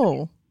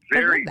 Oh, I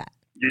love that.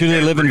 Do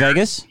they live in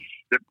Vegas?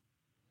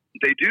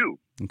 They do.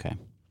 Okay.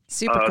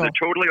 Super cool. They're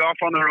totally off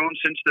on their own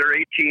since they're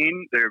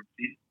 18. They're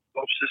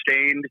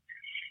self-sustained.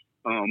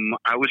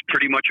 I was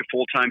pretty much a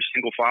full-time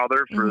single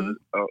father for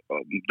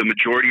the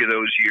majority of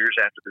those years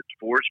after the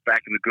divorce,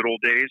 back in the good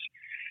old days,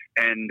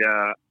 and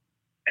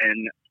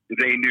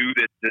they knew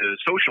that the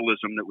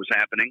socialism that was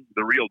happening,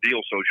 the real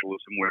deal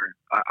socialism, where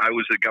I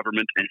was the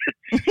government and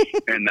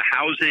and the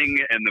housing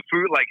and the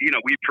food, like,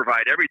 we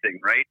provide everything,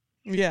 right?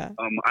 Yeah.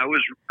 I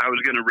was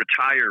going to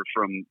retire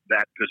from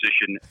that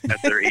position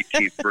at their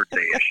 18th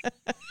birthday-ish.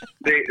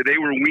 They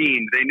were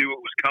weaned. They knew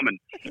it was coming.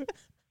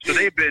 So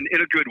they've been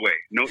in a good way.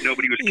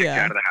 Nobody was kicked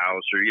out of the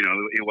house, or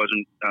it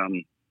wasn't.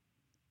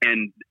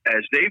 And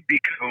as they've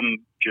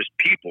become just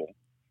people,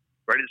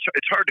 right?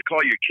 It's hard to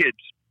call your kids.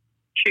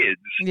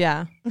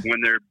 Yeah. When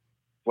they're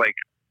like,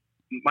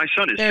 my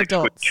son is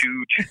 6'2",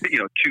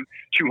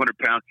 200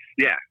 pounds.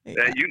 Yeah.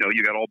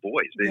 You got all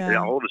boys. They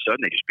all of a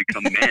sudden they just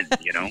become men.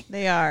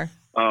 They are.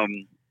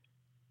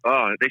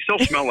 They still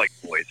smell like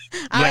boys.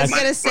 I was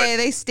gonna say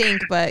they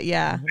stink, but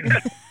yeah.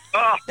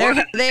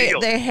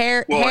 Their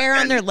hair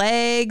on their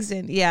legs,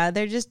 and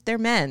they're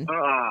men.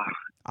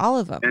 All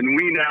of them. And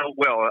we now,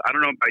 I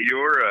don't know about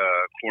your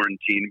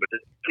quarantine, but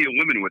there's plenty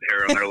of women with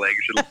hair on their legs.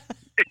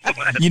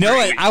 You know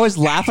what? I was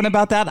laughing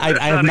about that.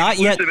 I have not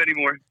yet.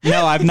 Anymore.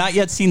 No, I've not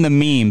yet seen the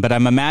meme, but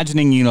I'm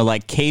imagining,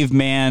 like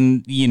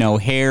caveman,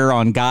 hair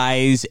on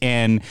guys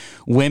and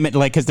women,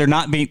 like, because they're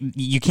not being.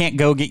 You can't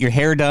go get your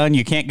hair done.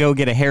 You can't go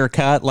get a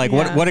haircut. Like,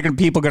 what are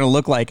people going to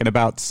look like in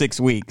about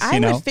 6 weeks? I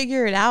would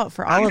figure it out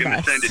for all of us. I'm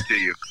going to send it to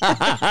you. You're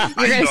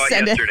I saw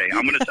it yesterday.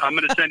 I'm going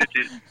to send it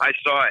to you. I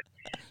saw it.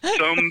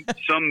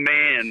 Some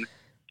man.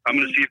 I'm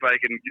going to see if I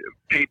can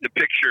paint the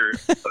picture.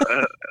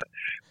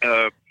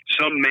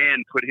 Some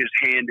man put his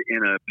hand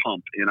in a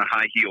pump in a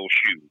high heel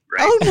shoe,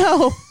 right? Oh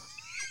no!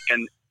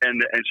 And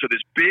so this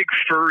big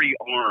furry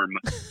arm,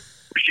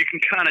 which you can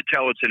kind of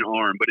tell it's an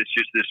arm, but it's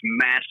just this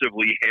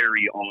massively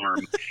hairy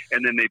arm.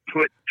 And then they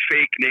put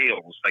fake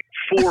nails, like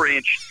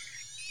 4-inch,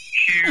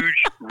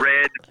 huge,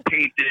 red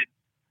painted,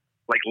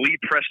 like Lee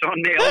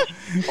pressed-on nails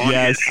on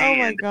his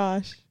hand. Oh my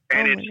gosh!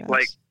 And it's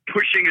like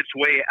pushing its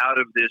way out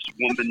of this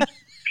woman's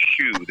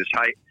shoe, this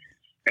high.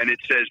 And it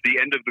says the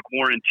end of the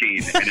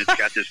quarantine, and it's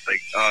got this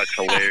it's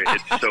hilarious.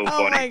 It's so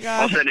funny. My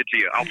God. I'll send it to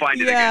you. I'll find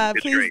it again.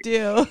 It's please great.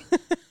 Do.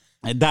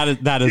 That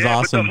is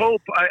awesome. But the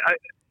hope,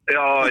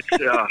 I'm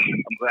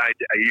glad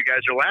you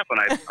guys are laughing.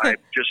 I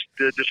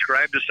just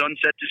described the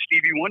sunset to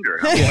Stevie Wonder.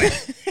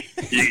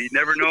 You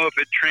never know if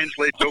it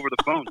translates over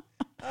the phone.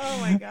 Oh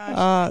my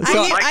gosh!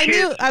 I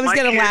knew I was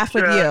going to laugh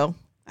with you.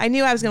 I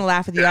knew I was going to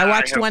laugh with you. I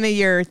watched one of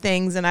your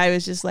things, and I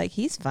was just like,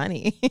 he's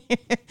funny.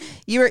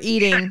 You were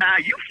eating.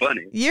 You're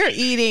funny. You're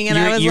eating, and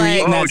I was you're like,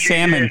 eating that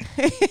salmon.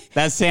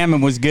 That salmon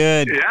was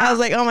good. Yeah. I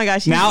was like, oh my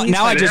gosh. Now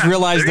I just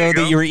realized, though,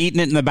 that you were eating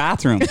it in the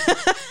bathroom.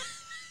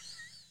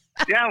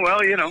 Yeah, well,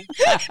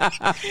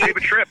 save a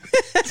trip.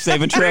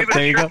 Save a trip.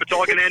 There you go. It's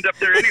all going to end up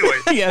there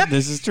anyway. Yeah,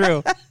 this is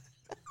true.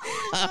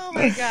 Oh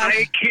my gosh.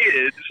 My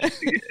kids,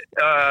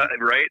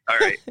 right? All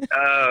right.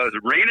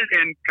 Rein it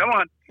in. Come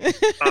on.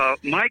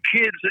 My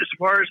kids, as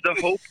far as the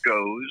hope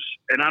goes,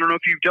 and I don't know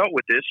if you've dealt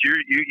with this.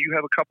 You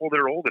have a couple that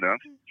are old enough.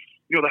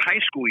 The high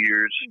school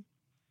years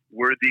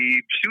were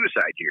the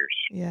suicide years.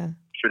 Yeah.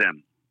 For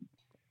them.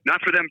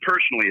 Not for them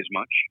personally as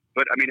much,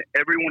 but I mean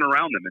everyone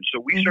around them. And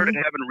so we started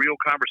having real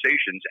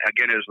conversations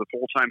again as the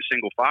full-time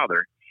single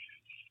father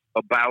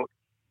about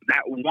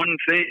that one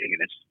thing,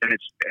 and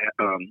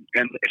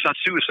it's not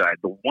suicide.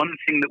 The one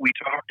thing that we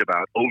talked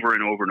about over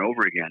and over and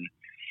over again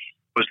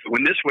was that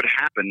when this would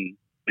happen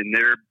in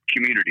their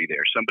community,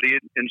 there, somebody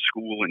in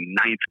school in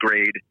 9th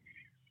grade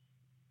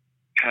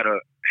had a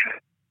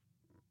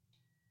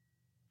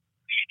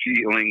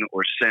feeling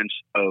or sense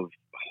of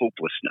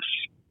hopelessness.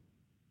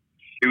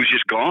 It was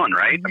just gone,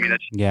 right? I mean,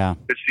 that's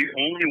the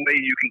only way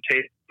you can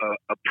take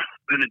a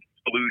permanent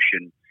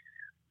solution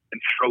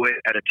and throw it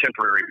at a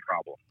temporary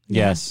problem.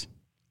 Yes.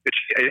 It's,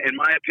 in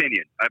my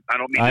opinion, I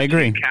don't mean to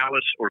be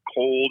callous or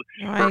cold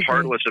or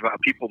heartless about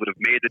people that have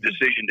made the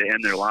decision to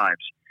end their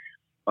lives.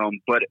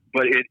 But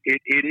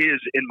it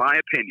is, in my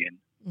opinion,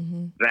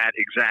 that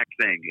exact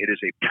thing. It is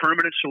a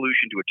permanent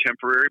solution to a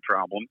temporary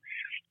problem,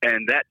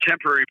 and that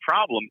temporary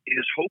problem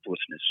is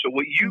hopelessness. So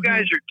what you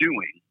guys are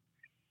doing,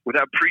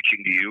 without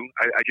preaching to you,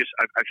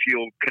 I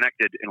feel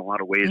connected in a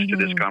lot of ways to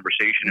this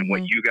conversation and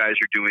what you guys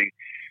are doing,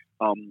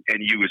 and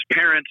you as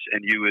parents,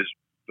 and you as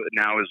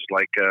now as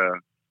like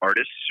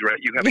artists, right?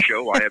 You have a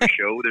show, I have a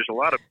show. There's a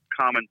lot of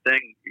common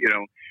thing,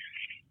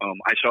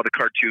 I saw the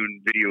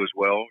cartoon video as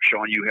well.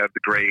 Sean, you have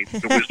the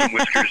wisdom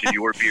whiskers in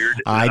your beard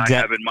that I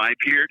have in my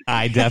beard.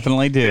 I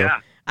definitely do. Yeah.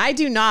 I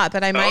do not,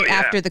 but I might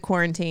after the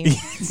quarantine.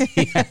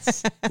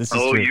 Yes. This is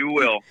true. You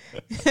will.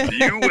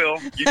 You will.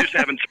 You just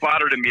haven't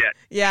spotted him yet.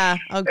 Yeah.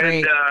 Oh,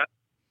 great.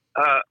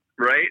 And,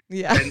 right?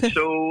 Yeah. And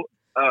so,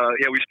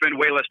 we spend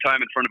way less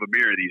time in front of a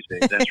mirror these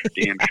days. That's for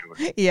damn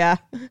sure. Yeah.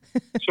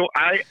 So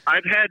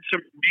I've had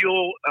some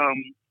real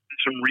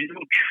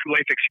true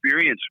life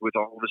experience with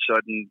all of a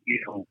sudden,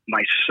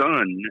 my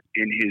son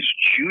in his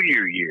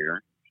junior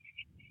year,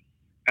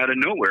 out of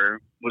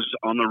nowhere, was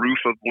on the roof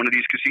of one of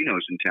these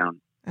casinos in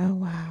town. Oh,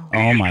 wow.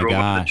 Oh, my drove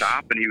gosh. up to the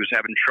top, and he was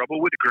having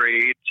trouble with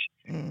grades.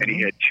 and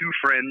he had two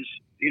friends,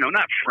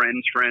 not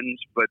friends,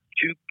 but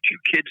two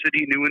kids that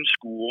he knew in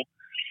school.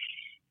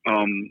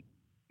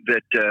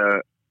 That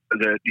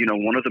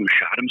one of them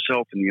shot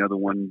himself, and the other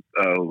one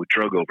with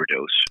drug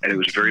overdose, and it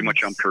was very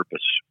much on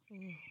purpose.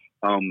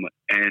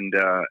 And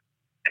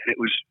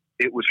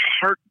it was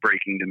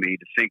heartbreaking to me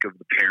to think of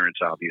the parents.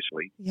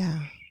 Obviously,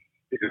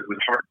 it was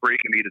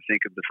heartbreaking to me to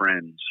think of the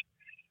friends.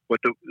 But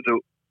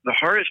the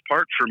hardest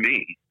part for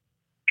me,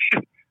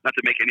 not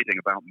to make anything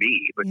about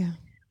me, but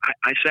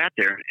I sat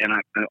there and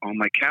on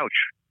my couch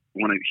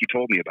when he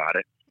told me about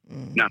it,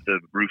 not the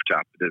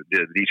rooftop,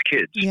 these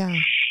kids. Yeah.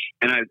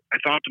 And I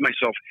thought to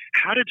myself,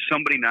 how did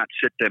somebody not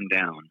sit them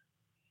down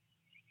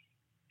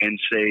and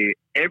say,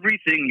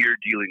 everything you're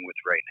dealing with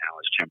right now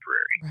is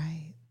temporary?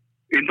 Right.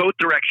 In both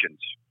directions.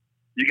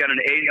 You got an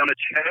A on a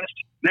test.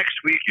 Next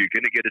week, you're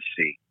going to get a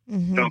C.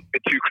 Mm-hmm.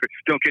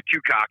 Don't get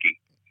too cocky.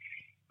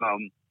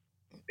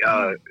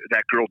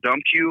 That girl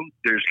dumped you.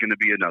 There's going to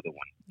be another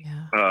one.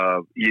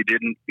 Yeah. You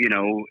didn't,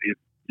 the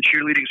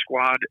cheerleading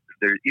squad,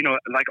 there,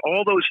 like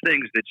all those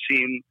things that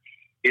seem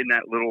in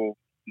that little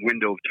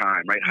window of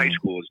time, right? High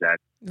school is that.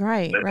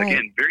 Right.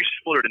 Again, very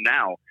similar to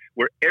now,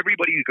 where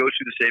everybody goes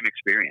through the same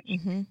experience.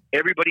 Mm-hmm.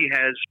 Everybody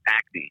has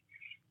acne.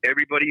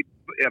 Everybody,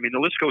 the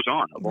list goes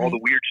on of all the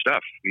weird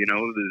stuff,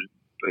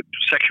 the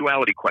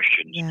sexuality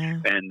questions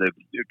and the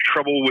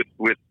trouble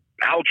with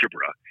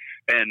algebra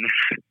and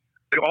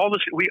all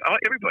this.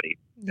 Everybody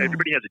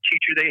has a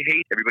teacher they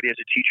hate. Everybody has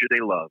a teacher they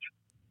love.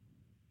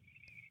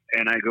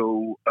 And I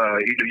go,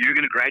 you're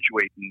going to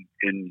graduate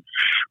in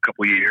a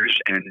couple of years,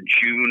 and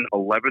June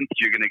 11th,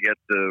 you're going to get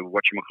the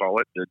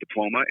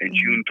diploma, and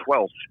June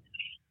 12th,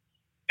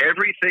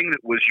 everything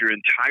that was your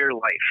entire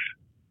life,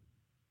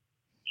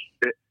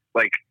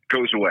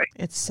 goes away.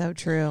 It's so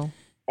true.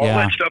 All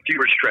that stuff you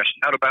were stressed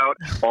out about,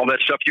 all that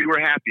stuff you were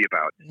happy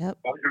about,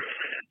 all your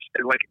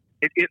friends,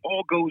 it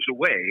all goes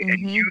away,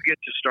 and you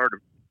get to start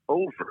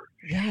over.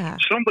 Yeah.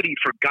 Somebody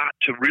forgot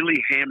to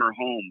really hammer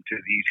home to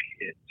these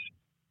kids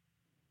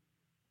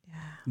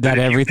that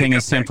everything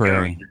is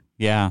temporary.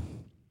 Yeah.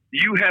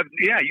 You have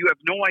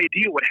no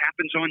idea what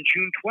happens on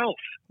June 12th.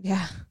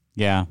 Yeah.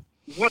 Yeah.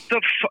 What the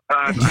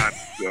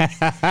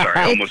sorry,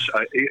 almost.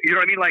 You know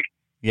what I mean?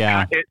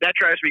 That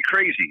drives me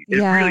crazy. It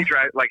really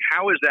drives.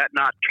 How is that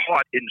not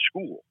taught in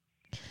school?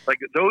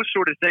 Those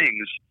sort of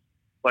things.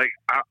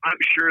 I'm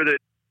sure that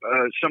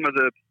some of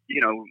the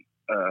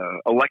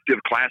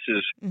elective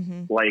classes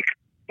like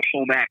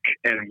home ec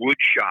and wood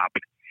shop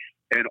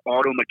and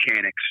auto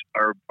mechanics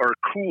are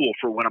cool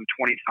for when I'm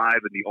 25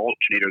 and the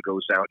alternator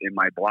goes out in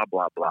my blah,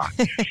 blah, blah.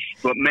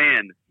 But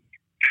man,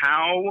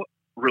 how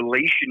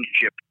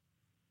relationship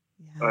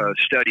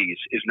studies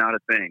is not a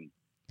thing.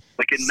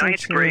 In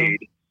ninth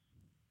grade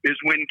is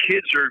when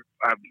kids are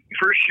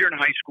first year in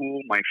high school,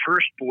 my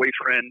first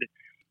boyfriend,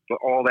 but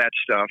all that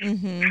stuff.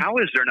 How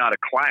is there not a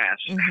class?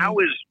 How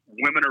is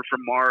women are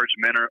from Mars,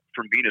 men are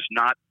from Venus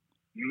not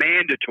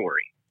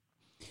mandatory?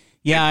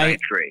 Yeah, in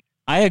ninth grade?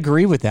 I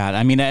agree with that.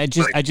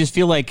 I just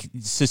feel like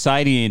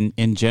society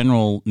in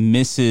general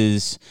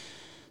misses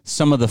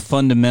some of the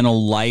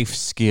fundamental life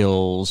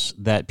skills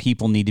that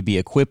people need to be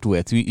equipped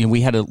with.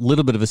 We had a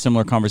little bit of a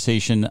similar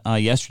conversation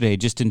yesterday,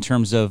 just in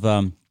terms of,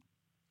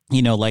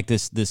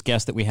 this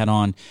guest that we had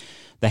on,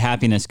 the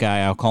happiness guy.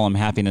 I'll call him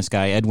happiness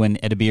guy, Edwin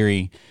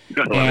Edibiri.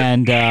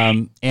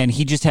 And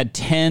he just had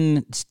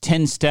 10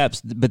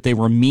 steps, but they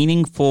were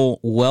meaningful,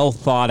 well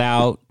thought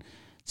out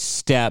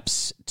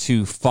steps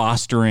to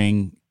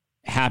fostering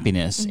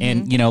happiness.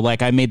 And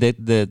I made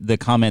the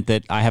comment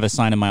that I have a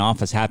sign in my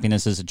office,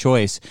 happiness is a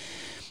choice.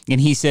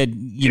 And he said,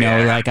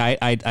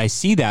 I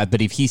see that,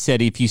 but if you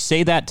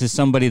say that to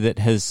somebody that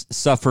has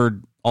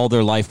suffered all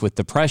their life with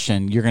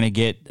depression, you're going to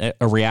get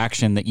a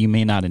reaction that you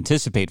may not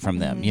anticipate from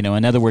them.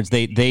 In other words,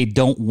 they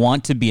don't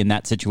want to be in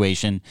that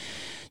situation.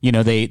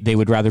 They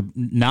would rather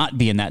not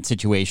be in that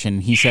situation.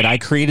 He said, I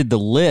created the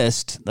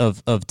list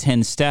of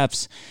 10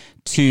 steps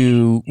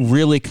to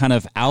really kind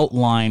of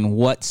outline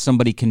what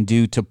somebody can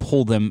do to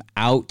pull them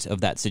out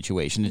of that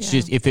situation. It's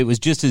just, if it was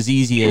just as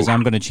easy as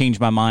I'm going to change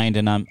my mind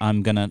and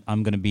I'm going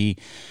to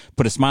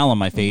put a smile on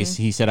my face.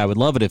 He said, I would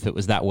love it if it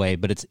was that way,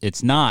 but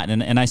it's not.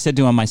 And I said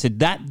to him,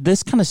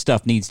 this kind of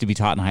stuff needs to be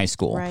taught in high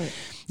school. Right.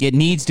 It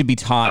needs to be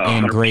taught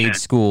in grade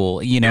school,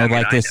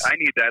 this. I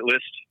need that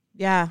list.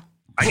 Yeah.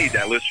 I need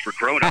that list for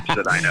grown-ups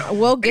that I know.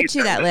 We'll get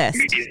you that list.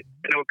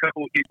 I know a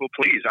couple of people,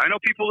 please. I know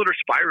people that are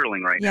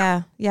spiraling right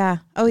now. Yeah.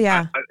 Oh,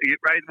 yeah.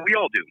 Right. We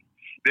all do.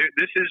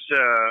 This is,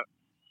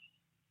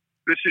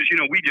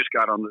 we just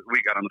got on the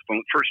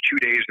phone. First 2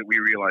 days that we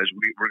realized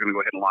we're going to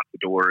go ahead and lock the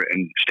door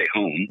and stay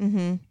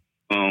home.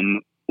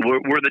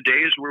 Were the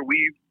days where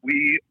we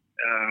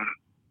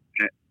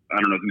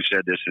I don't know who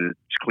said this, and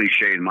it's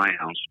cliche in my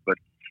house, but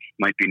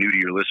might be new to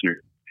your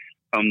listener.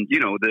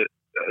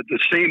 The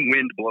same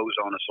wind blows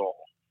on us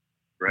all,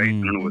 right? I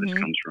don't know where this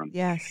comes from.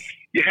 Yes.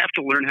 You have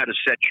to learn how to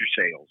set your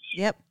sails.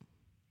 Yep.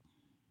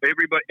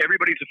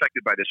 Everybody's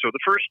affected by this. So the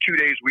first 2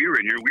 days we were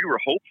in here, we were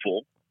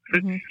hopeful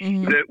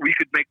that we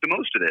could make the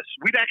most of this.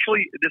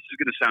 This is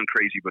going to sound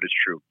crazy, but it's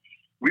true.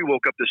 we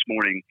woke up this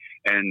morning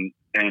and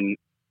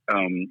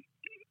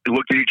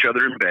looked at each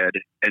other in bed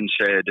and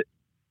said,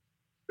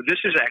 "This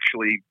is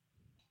actually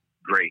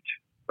great."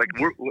 Like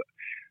we're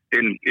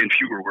in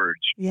fewer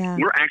words. Yeah.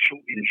 We're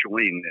actually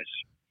enjoying this.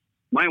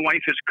 My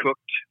wife has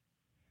cooked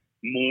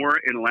more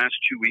in the last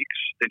 2 weeks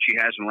than she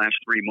has in the last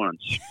 3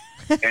 months,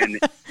 and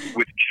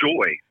with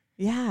joy.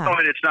 Yeah. Oh,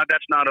 and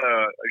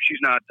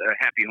she's not a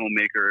happy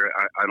homemaker.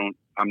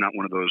 I'm not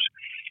one of those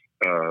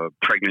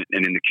pregnant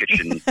and in the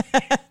kitchen.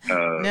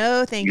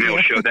 No, thank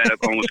you. Show that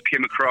almost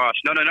came across.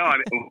 No. I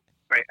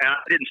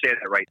didn't say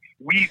that right.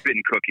 We've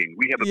been cooking.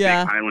 We have a big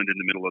island in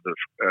the middle of the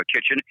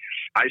kitchen.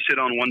 I sit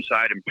on one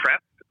side and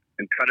prep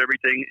and cut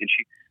everything,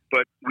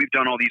 but we've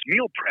done all these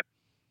meal prep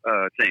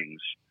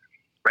things,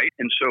 right?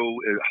 And so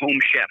Home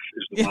Chef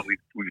is the one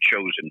we've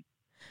chosen.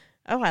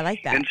 Oh, I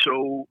like that. And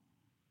so,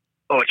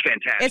 it's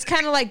fantastic. It's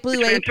kind of like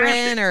Blue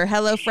Apron or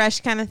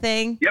HelloFresh kind of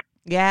thing. Yep.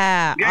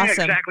 Yeah,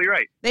 awesome. Exactly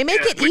right. They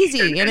make it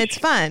easy and it's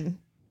fun.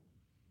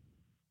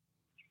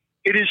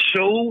 It is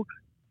so,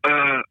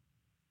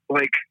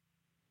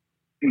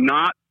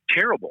 not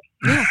terrible.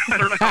 I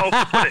don't know how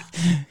to put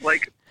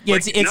it.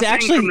 It's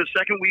actually from the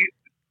second we.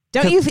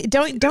 Don't you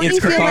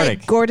feel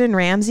like Gordon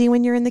Ramsay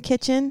when you're in the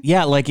kitchen?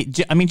 Yeah,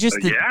 just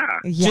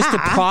the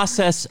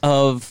process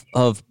of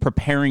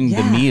preparing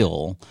the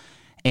meal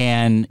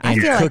and I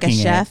feel cooking like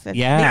a chef. It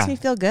makes me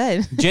feel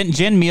good.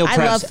 Jen meal preps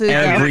I love food,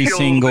 every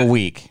single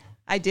week.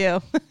 I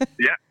do.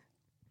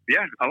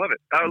 Yeah, I love it.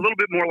 A little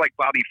bit more like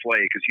Bobby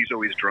Flay because he's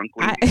always drunk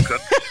when he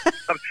cooks.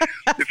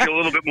 I feel a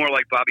little bit more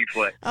like Bobby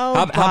Flay. Oh,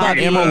 how about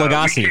Emeril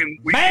Lagasse?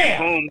 We came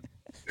home.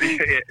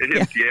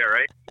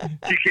 Right.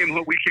 We came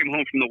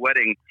home from the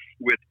wedding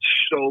with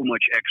so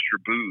much extra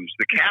booze.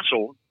 The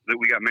castle that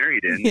we got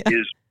married in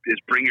is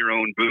bring your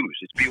own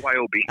booze. It's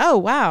BYOB. Oh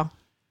wow.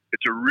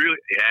 It's a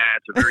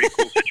very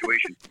cool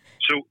situation.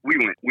 So we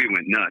went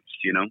nuts,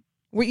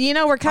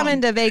 We're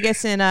coming to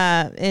Vegas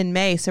in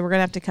May, so we're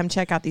gonna have to come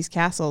check out these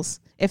castles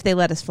if they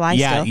let us fly.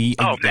 Still.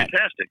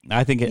 Fantastic!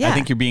 I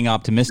think you're being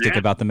optimistic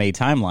about the May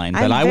timeline,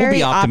 but I'm I will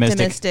be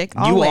optimistic.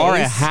 You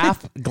always. are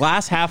a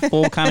glass half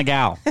full kind of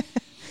gal.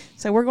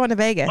 So we're going to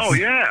Vegas. Oh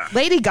yeah,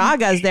 Lady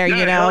Gaga's there.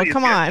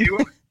 Come on.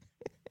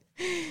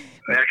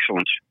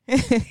 Excellent.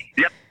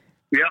 Yep.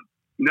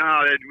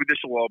 No, this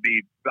will all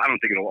be. I don't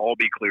think it'll all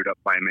be cleared up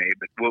by May,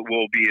 but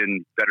we'll be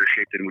in better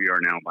shape than we are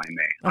now by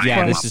May.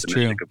 Yeah, this is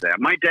true. Of that.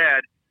 My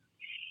dad.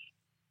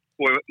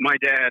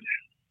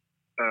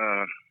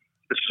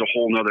 This is a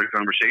whole nother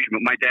conversation,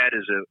 but my dad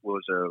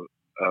was a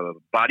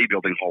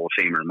bodybuilding Hall of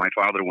Famer. My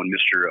father won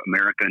Mr.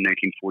 America in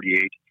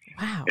 1948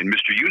 and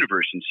Mr.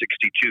 Universe in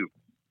 1962.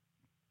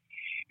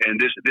 And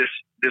this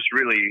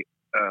really,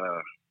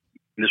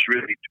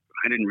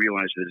 I didn't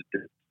realize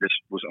that this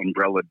was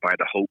umbrellaed by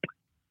the Hope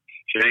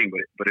saying,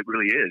 but it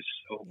really is.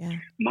 So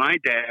my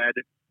dad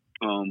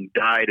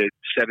died at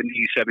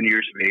 77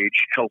 years of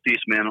age,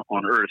 healthiest man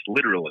on earth,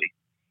 literally.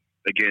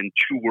 Again,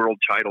 2 world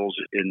titles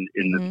in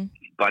the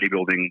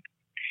bodybuilding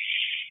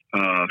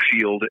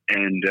field,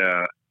 and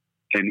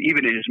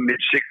even in his mid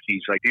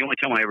 60s, like the only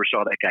time I ever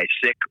saw that guy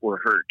sick or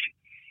hurt,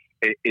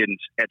 at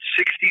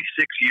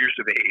 66 years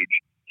of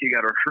age, he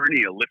got a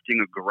hernia lifting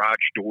a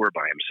garage door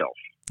by himself.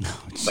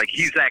 Like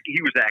he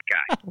was that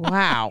guy.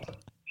 Wow.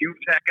 He was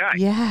that guy.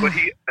 Yeah. But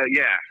he,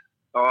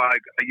 Oh,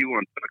 you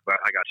want to talk about?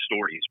 I got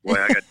stories. Boy,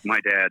 I got my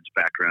dad's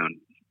background.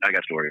 I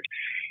got stories.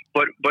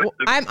 But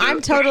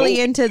I'm totally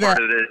into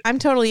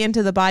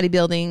the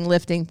bodybuilding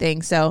lifting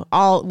thing. So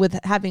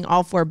having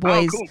all 4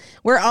 boys,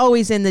 we're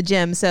always in the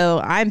gym.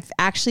 So I'm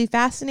actually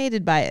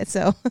fascinated by it.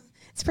 So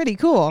it's pretty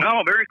cool.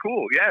 Oh, very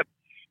cool. Yeah.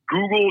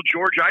 Google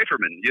George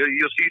Eiferman.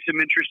 You'll see some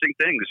interesting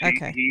things.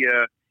 Okay.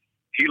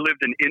 He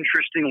lived an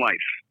interesting life.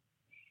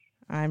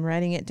 I'm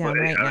writing it down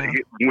right now.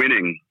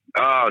 Winning.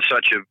 Oh,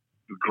 such a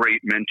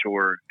great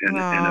mentor and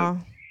a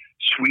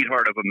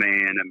sweetheart of a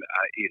man.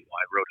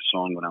 I wrote a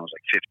song when I was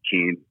like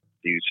 15.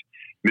 He's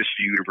Mr.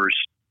 Universe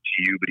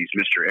to you, but he's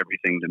Mr.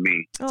 Everything to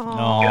me. He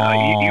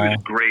was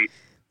great.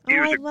 He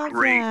was a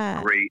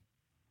great.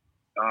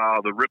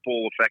 The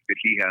ripple effect that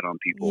he had on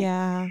people.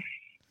 Yeah.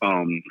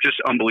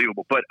 Just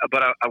unbelievable. But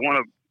I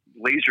want to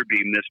laser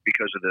beam this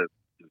because of the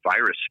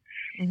virus.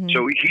 Mm-hmm.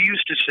 So he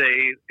used to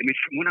say,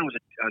 when I was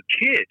a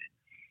kid,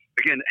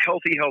 again,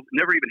 healthy,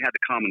 never even had the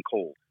common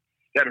cold.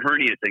 That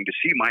hernia thing, to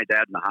see my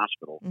dad in the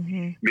hospital,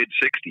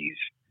 mid-60s,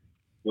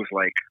 was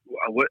like,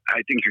 what?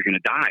 I think you're going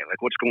to die.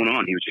 Like, what's going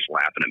on? He was just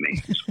laughing at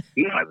me.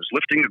 I was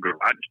lifting a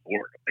garage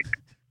door. Like,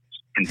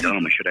 and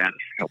dumb. I should ask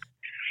help.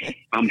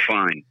 I'm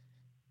fine.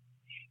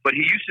 But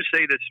he used to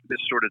say this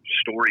sort of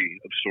story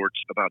of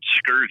sorts about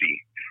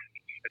scurvy.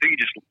 I think he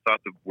just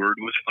thought the word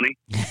was funny,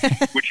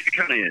 which it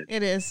kind of is.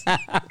 It is.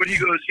 But he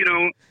goes,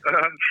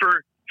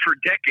 for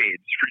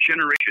decades, for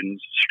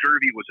generations,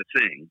 scurvy was a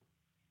thing.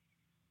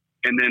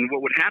 And then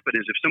what would happen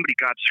is if somebody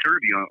got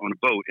scurvy on a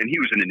boat, and he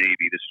was in the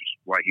Navy, this is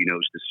why he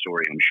knows this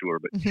story, I'm sure,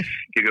 but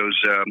he goes,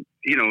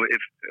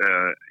 if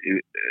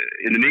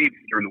in the Navy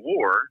during the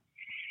war,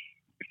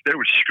 if there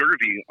was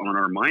scurvy on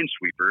our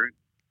minesweeper,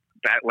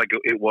 like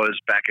it was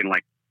back in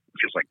like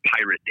feels like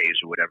pirate days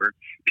or whatever.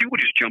 People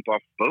would just jump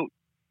off the boat.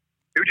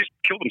 They would just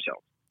kill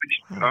themselves.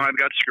 I've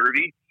got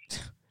scurvy.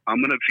 I'm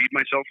going to feed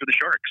myself for the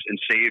sharks and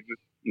save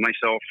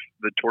myself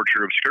the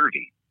torture of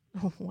scurvy.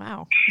 Oh,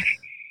 wow.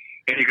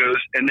 And he goes,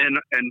 and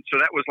so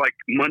that was like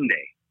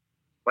Monday.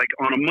 Like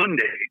on a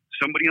Monday,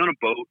 somebody on a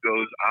boat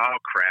goes, oh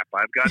crap,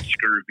 I've got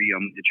scurvy.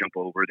 I'm going to jump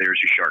over. There's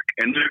a shark.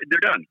 And they're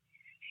done.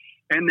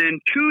 And then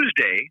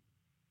Tuesday,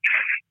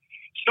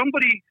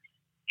 somebody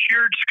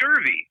cured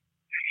scurvy.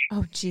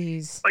 Oh,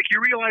 geez. Like you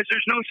realize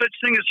there's no such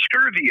thing as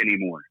scurvy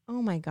anymore.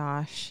 Oh my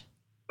gosh.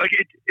 Like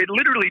it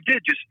literally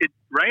did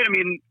right? I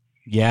mean,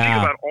 yeah.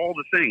 Think about all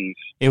the things.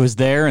 It was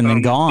there and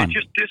then gone.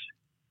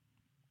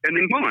 And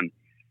then gone.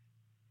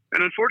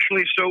 And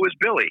unfortunately, so is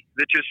Billy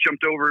that just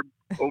jumped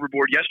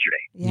overboard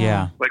yesterday.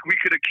 Yeah. Like we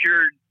could have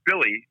cured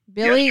Billy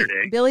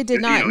yesterday. Billy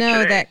did not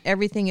know that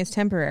everything is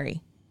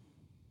temporary.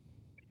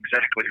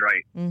 Exactly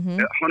right.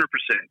 100%.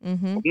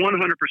 100%.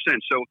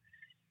 So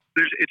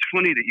it's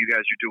funny that you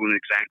guys are doing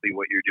exactly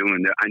what you're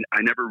doing.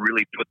 I never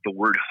really put the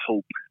word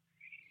hope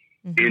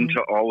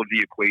into all of the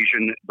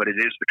equation, but it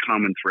is the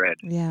common thread.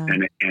 Yeah.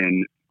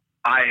 And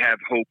I have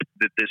hope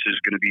that this is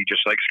going to be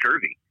just like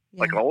scurvy.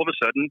 Yeah. Like all of a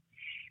sudden,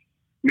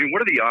 I mean,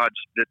 what are the odds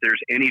that there's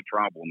any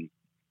problem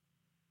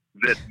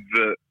that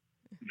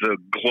the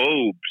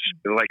globes,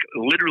 like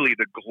literally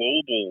the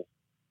global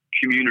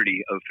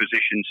community of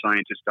physicians,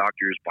 scientists,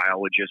 doctors,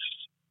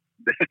 biologists,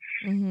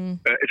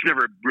 it's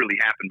never really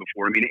happened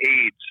before. I mean,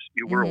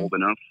 AIDS, we're old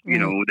enough, you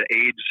know, the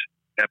AIDS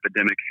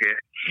epidemic hit,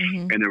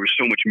 and there was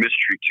so much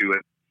mystery to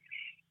it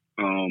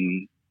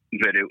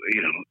that it,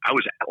 you know, I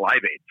was at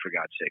Live Aid, for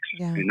God's sakes.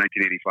 Yeah. In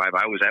 1985,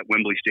 I was at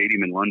Wembley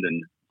Stadium in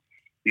London,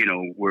 you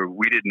know, where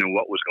we didn't know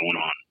what was going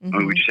on. I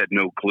mean, we just had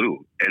no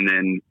clue. And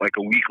then like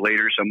a week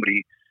later,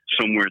 somebody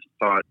somewhere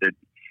thought that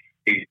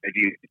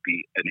HIV would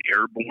be an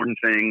airborne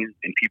thing,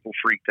 and people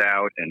freaked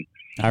out. And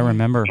I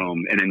remember.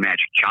 And then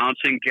Magic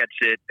Johnson gets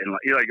it, and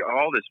like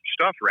all this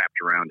stuff wrapped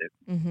around it.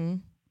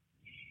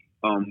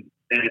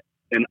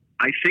 And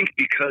I think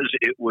because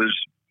it was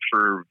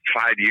for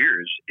 5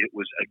 years, it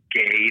was a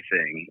gay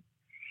thing.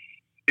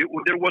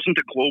 There wasn't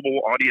a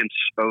global audience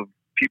of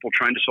people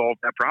trying to solve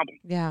that problem.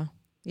 Yeah.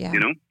 Yeah.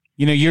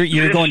 You know,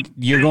 you're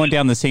going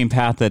down the same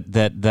path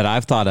that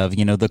I've thought of.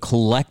 You know, the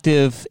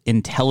collective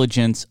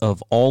intelligence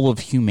of all of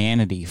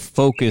humanity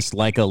focused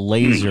like a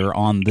laser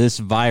on this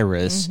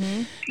virus.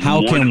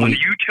 How can we?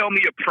 You tell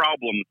me a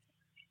problem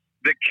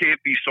that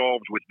can't be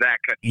solved with that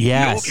kind.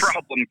 Yes. No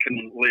problem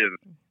can live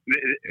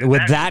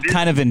with that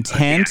kind of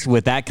intent,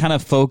 with that kind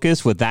of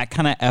focus, with that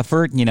kind of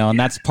effort, you know, and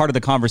that's part of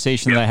the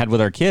conversation that I had with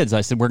our kids.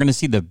 I said, we're going to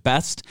see the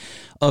best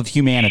of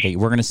humanity.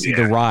 We're going to see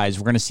the rise.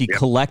 We're going to see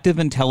collective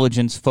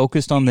intelligence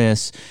focused on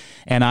this.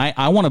 And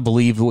I want to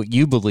believe what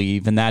you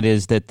believe, and that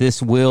is that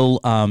this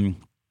will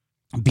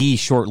be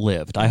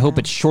short-lived. I hope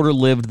it's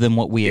shorter-lived than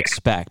what we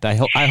expect. I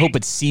hope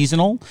it's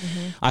seasonal.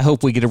 I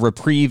hope we get a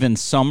reprieve in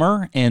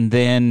summer, and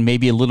then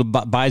maybe a little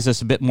buys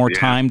us a bit more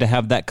time to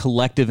have that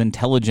collective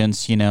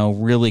intelligence, you know,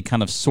 really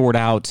kind of sort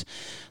out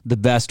the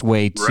best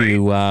way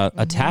to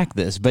attack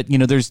this. But you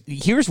know,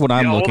 here's what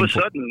I'm looking for.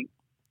 All of a sudden,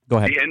 go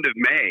ahead. The end of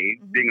May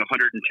being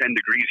 110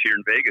 degrees here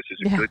in Vegas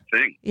is a good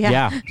thing.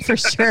 Yeah, for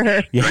sure.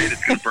 Right?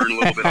 It's going to burn a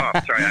little bit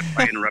off. Sorry,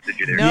 I interrupted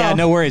you there. No. Yeah,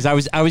 no worries. I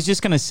was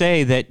just going to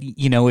say that,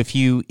 you know, if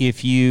you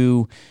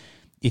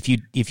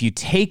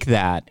take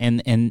that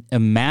and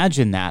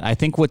imagine that, I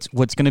think what's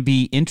going to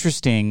be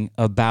interesting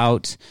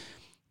about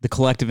the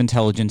collective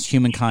intelligence,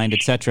 humankind,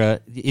 etc.,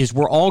 is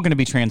we're all going to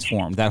be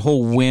transformed. That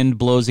whole wind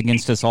blows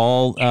against us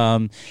all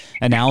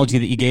analogy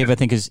that you gave, I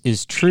think,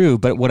 is true.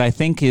 But what I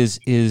think is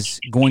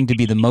going to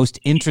be the most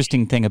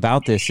interesting thing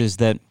about this is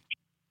that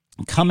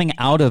coming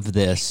out of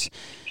this,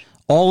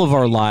 all of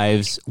our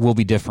lives will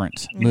be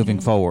different moving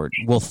forward.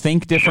 We'll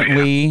think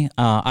differently.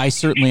 I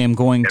certainly am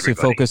going to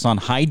focus on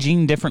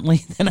hygiene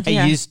differently than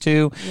I used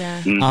to.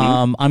 Yeah.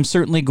 I'm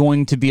certainly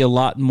going to be a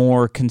lot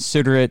more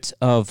considerate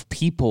of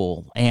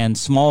people and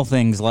small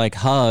things like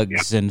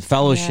hugs and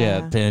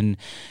fellowship and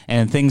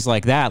things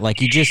like that. Like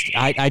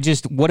I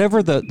just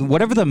whatever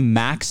the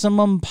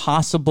maximum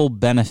possible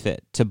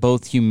benefit to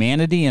both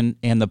humanity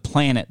and the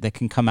planet that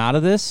can come out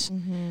of this,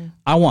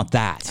 I want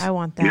that. I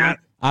want that. Yeah.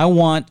 I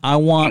want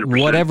 100%.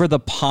 whatever the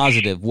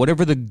positive,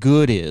 whatever the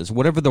good is,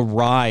 whatever the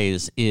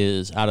rise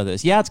is out of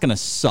this. Yeah, it's going to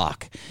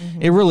suck.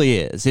 It really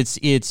is.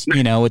 It's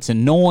you know, it's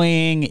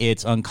annoying,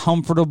 it's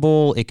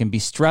uncomfortable, it can be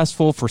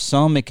stressful for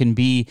some, it can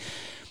be,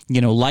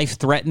 you know,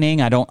 life-threatening.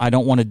 I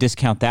don't want to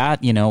discount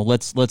that. You know,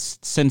 let's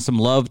send some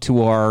love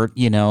to our,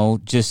 you know,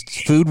 just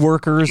food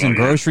workers and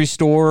grocery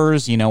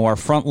stores, you know, our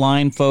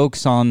frontline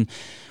folks on,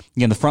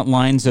 you know, the front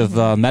lines of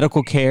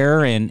medical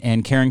care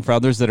and caring for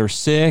others that are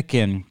sick.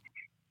 And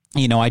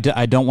you know, I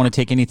don't want to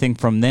take anything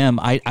from them.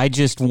 I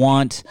just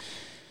want,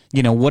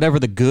 you know, whatever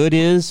the good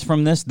is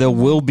from this, there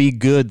will be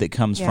good that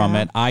comes from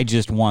it. I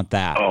just want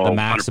that, the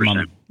maximum.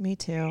 100%. Me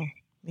too.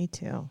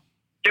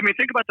 I mean,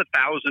 think about the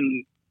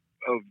 1,000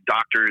 of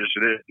doctors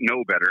that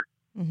know better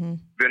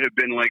that have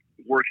been like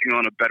working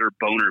on a better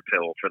boner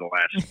pill for the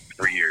last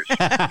 3 years.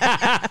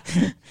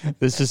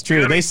 This is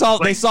true. They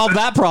solved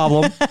that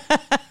problem.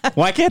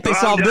 Why can't they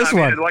solve this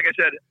one? Like I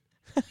said,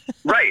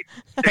 right.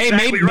 Hey,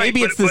 exactly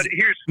maybe it's this.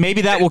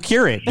 Maybe that will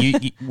cure it.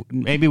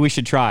 Maybe we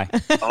should try.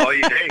 Oh,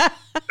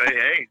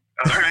 hey.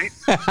 All right.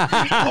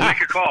 I'll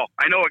make a call.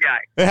 I know a guy.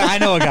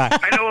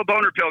 I know a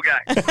boner pill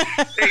guy.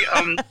 Hey,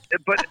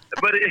 but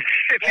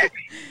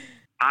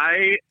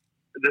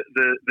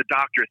the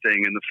doctor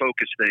thing and the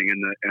focus thing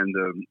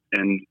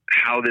and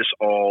how this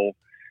all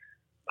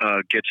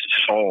gets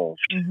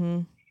solved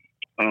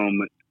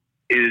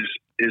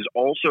is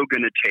also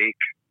going to take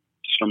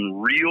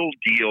some real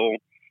deal.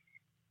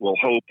 We'll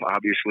hope,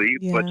 obviously,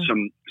 but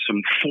some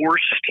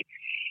forced.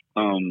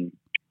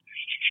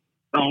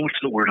 What's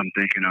the word I'm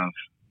thinking of?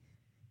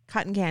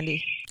 Cotton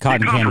candy.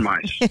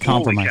 Compromise.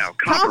 Compromise.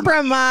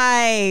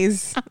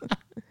 Compromise.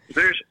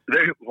 There's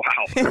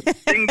wow.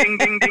 Ding, ding,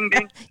 ding, ding,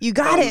 ding. You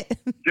got it.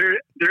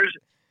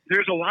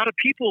 There's a lot of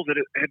people that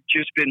have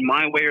just been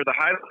my way or the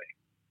highway.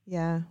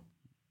 Yeah.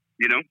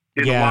 You know,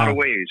 in a lot of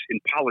ways, in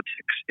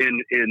politics,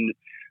 in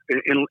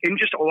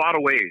just a lot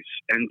of ways,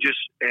 and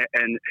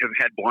have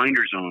had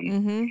blinders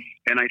on.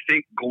 And I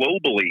think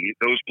globally,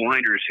 those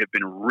blinders have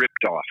been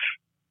ripped off.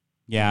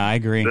 Yeah, I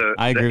agree.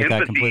 I agree with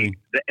that completely.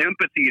 The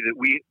empathy that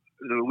we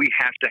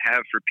have to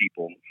have for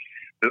people.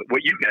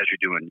 What you guys are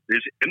doing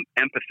is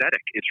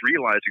empathetic. It's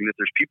realizing that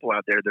there's people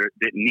out there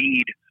that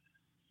need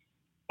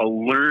a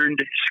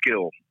learned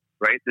skill,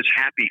 right? This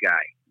happy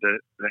guy, the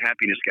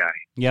happiness guy.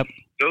 Yep.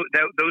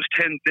 Those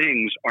 10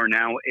 things are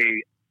now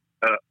a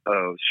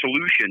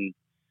solution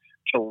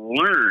to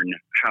learn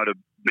how to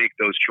make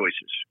those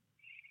choices.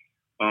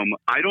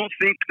 I don't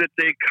think that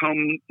they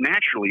come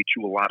naturally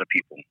to a lot of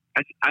people.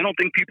 I don't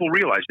think people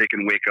realize they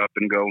can wake up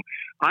and go,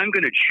 I'm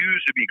going to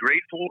choose to be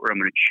grateful or I'm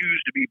going to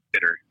choose to be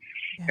bitter.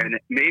 Yeah. And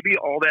maybe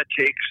all that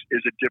takes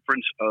is a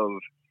difference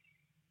of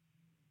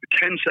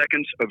 10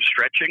 seconds of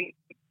stretching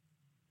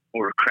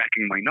or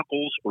cracking my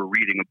knuckles or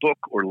reading a book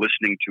or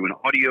listening to an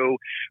audio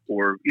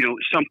or,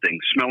 something,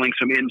 smelling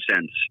some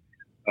incense,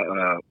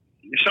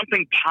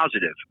 something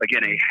positive.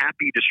 Again, a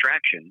happy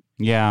distraction.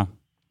 Yeah.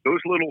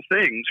 Those little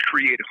things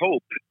create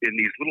hope in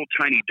these little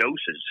tiny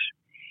doses.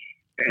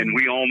 And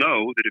we all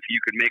know that if you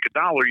can make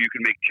 $1, you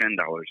can make $10.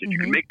 If you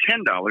can make $10,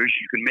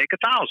 you can make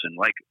 1,000.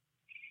 Like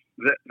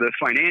the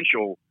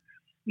financial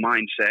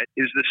mindset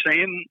is the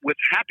same with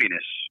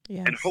happiness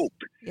and hope.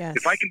 Yes.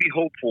 If I can be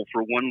hopeful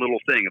for one little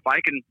thing,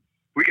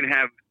 we can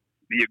have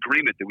the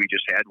agreement that we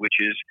just had, which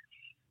is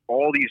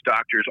all these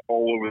doctors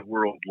all over the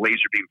world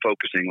laser beam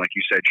focusing, like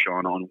you said,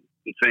 Sean, on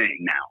one thing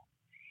now.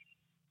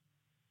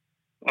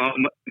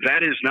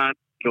 That is not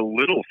the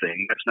little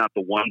thing. That's not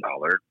the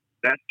 $1.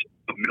 That's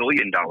 $1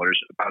 million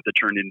about to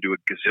turn into a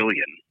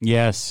gazillion.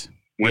 Yes.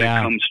 When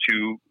it comes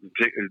to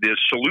the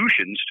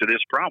solutions to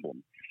this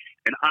problem.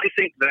 And I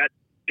think that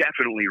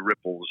definitely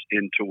ripples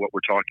into what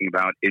we're talking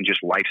about in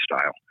just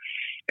lifestyle.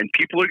 And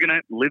people are going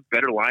to live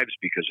better lives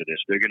because of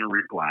this. They're going to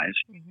realize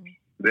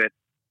that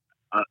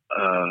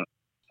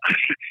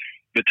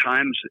the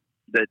times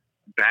that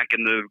back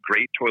in the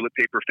great toilet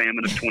paper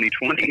famine of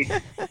 2020,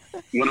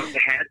 when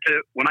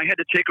I had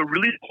to take a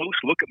really close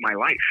look at my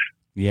life.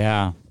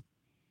 Yeah.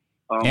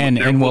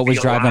 And what was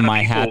driving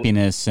my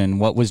happiness and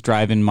what was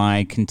driving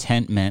my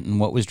contentment and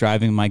what was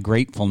driving my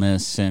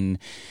gratefulness and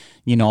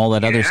all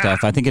that other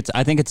stuff. I think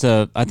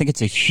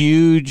it's a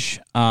huge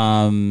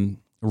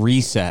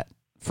reset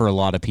for a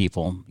lot of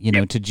people,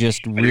 to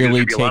just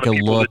really take a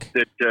look.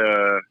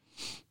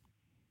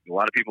 A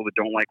lot of people that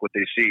don't like what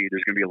they see.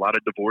 There's going to be a lot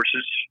of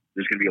divorces.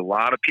 There's going to be a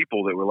lot of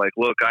people that were like,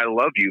 look, I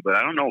love you, but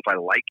I don't know if I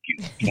like you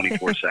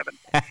 24/7.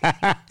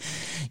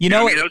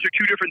 Those are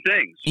two different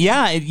things.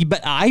 Yeah,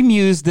 but I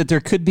mused that there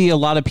could be a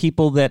lot of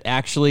people that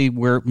actually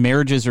where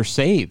marriages are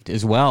saved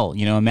as well.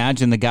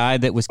 Imagine the guy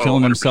that was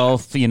killing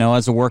himself,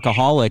 as a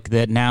workaholic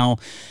that now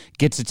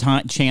gets a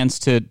chance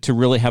to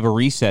really have a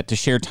reset, to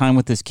share time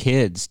with his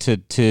kids, to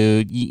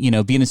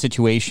be in a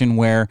situation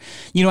where,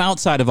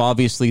 outside of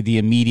obviously the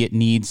immediate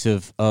needs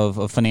of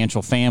a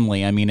financial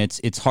family. I mean,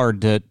 it's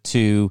hard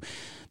to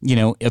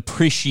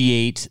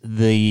appreciate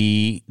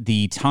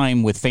the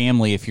time with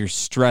family if you're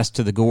stressed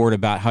to the gourd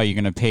about how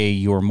you're going to pay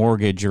your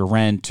mortgage or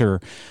rent or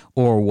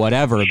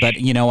whatever. But,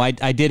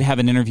 I did have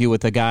an interview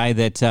with a guy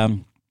that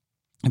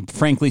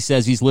frankly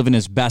says he's living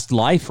his best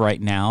life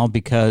right now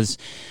because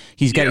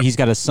he's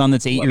got a son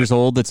that's 8 years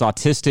old that's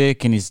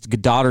autistic and his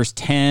daughter's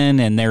 10,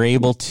 and they're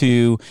able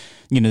to,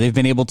 they've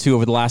been able to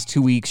over the last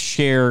 2 weeks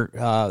share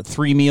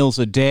 3 meals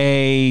a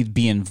day,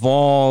 be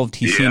involved.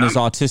 He's seen his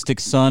autistic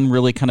son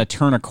really kind of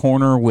turn a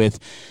corner with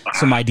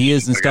some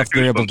ideas and stuff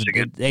they're able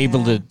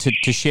to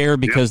share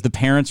because the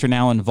parents are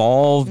now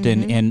involved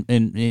and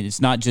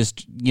it's not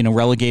just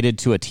relegated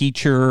to a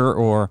teacher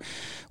or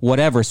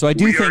whatever. So I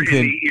do think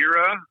that the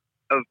era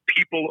of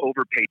people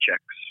over paychecks.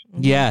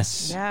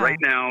 Yes. Yeah. Right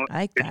now,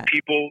 like it's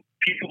people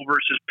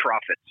versus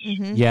profits.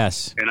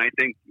 Yes. And I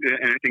think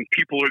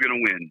people are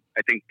going to win.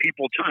 I think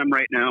people time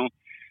right now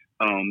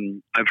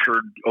I've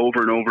heard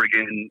over and over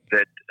again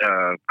that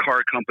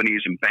car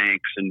companies and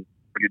banks and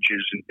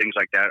mortgages and things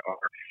like that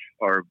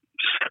are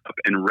set up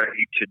and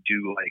ready to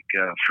do like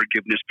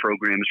forgiveness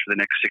programs for the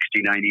next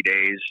 60, 90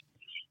 days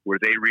where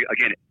they,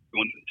 again,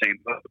 going to the same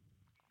boat.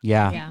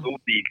 Yeah. I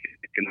don't think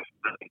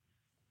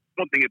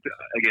it,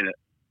 again,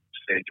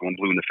 say one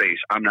blue in the face.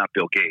 I'm not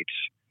Bill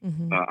Gates.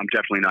 Mm-hmm. I'm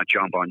definitely not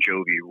John Bon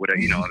Jovi.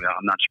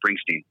 I'm not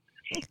Springsteen.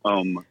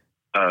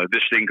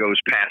 This thing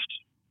goes past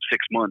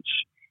 6 months,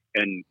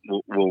 and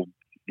we'll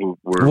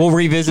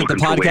revisit the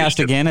podcast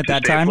again at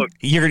that time.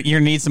 You're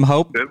gonna need some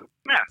hope.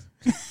 Yeah,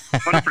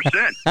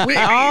 100%. We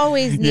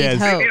always need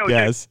hope.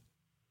 Yes,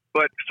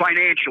 but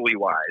financially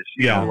wise,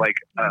 you know, like,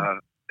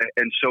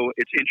 and so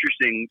it's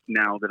interesting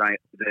now that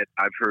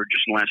I've heard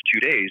just in the last 2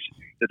 days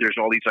that there's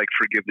all these like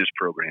forgiveness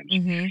programs,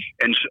 mm-hmm.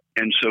 and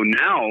so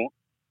now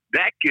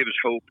that gives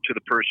hope to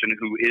the person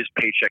who is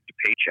paycheck to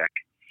paycheck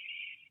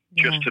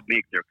just to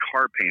make their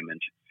car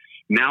payment.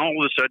 Now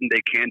all of a sudden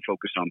they can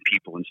focus on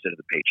people instead of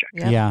the paycheck.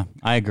 Yeah,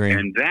 I agree.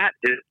 And that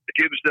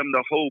gives them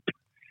the hope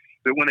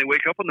that when they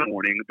wake up in the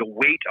morning, the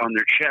weight on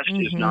their chest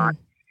is not,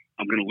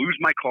 I'm going to lose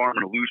my car, I'm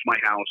going to lose my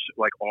house,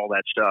 like all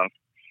that stuff.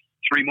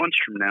 3 months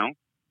from now,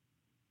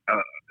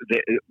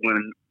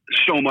 when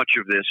so much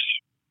of this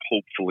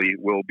hopefully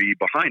will be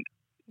behind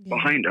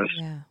us.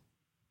 Yeah.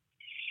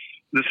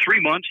 The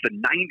 3 months, the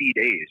 90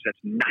 days, that's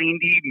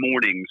 90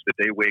 mornings that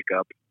they wake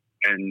up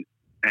and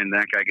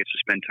that guy gets to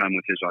spend time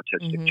with his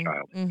autistic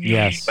child. Mm-hmm.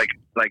 Yes.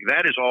 Like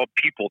that is all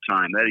people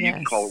time. That you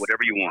can call it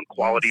whatever you want,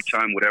 quality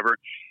time, whatever.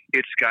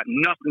 It's got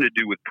nothing to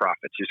do with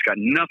profits. It's got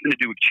nothing to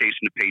do with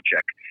chasing a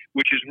paycheck,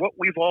 which is what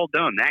we've all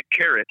done. That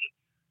carrot,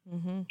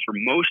 for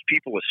most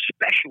people,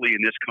 especially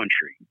in this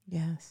country,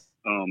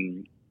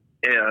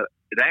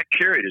 that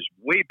carrot is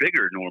way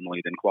bigger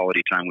normally than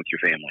quality time with your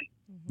family.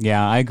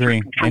 Yeah, I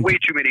agree. For way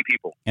too many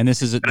people. And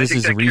this is a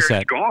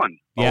reset. Gone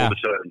all of a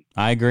sudden.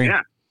 I agree.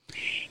 Yeah.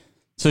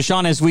 So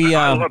Sean, as we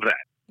I love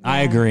that.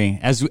 I agree.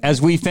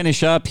 As we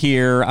finish up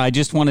here, I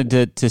just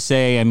wanted to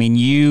say, I mean,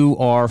 you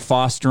are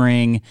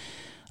fostering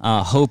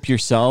hope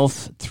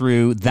yourself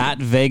through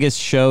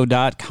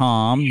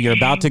thatvegasshow.com. You're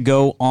about to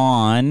go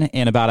on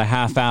in about a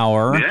half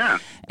hour. Yeah.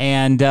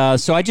 And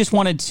so I just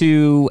wanted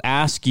to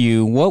ask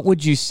you, what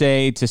would you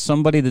say to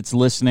somebody that's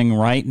listening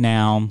right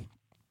now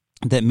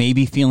that may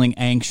be feeling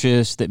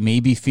anxious, that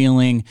may be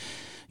feeling,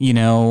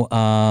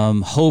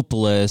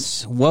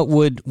 hopeless? What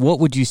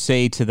would you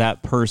say to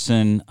that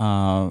person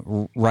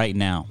right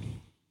now?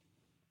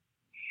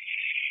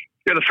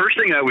 Yeah, the first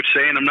thing I would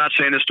say, and I'm not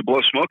saying this to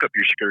blow smoke up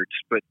your skirts,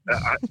 but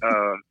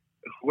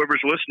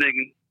whoever's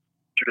listening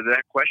to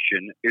that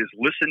question is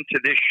listen to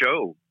this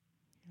show.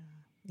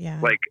 Yeah.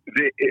 Like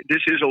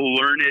this is a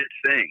learned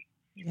thing.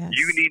 Yes.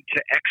 You need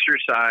to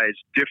exercise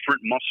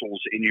different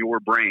muscles in your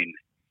brain.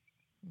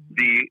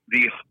 The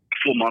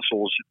full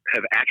muscles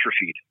have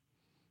atrophied.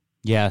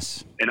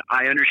 Yes. And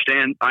I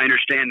understand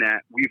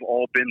that. We've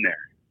all been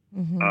there.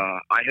 Mm-hmm.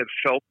 I have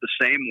felt the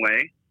same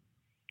way.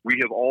 We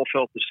have all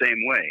felt the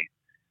same way.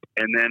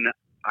 And then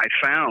I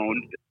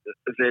found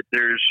that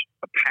there's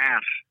a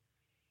path.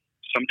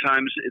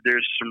 Sometimes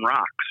there's some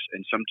rocks,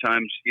 and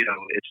sometimes,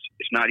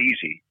 it's not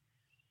easy.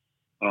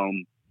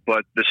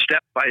 But the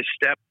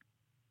step-by-step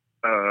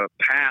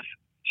path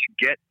to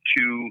get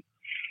to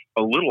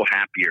a little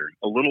happier,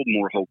 a little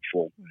more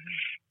hopeful,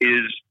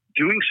 is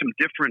doing some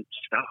different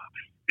stuff.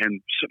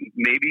 And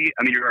maybe,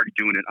 you're already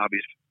doing it.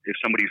 Obviously, if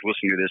somebody's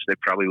listening to this, they've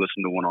probably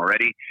listened to one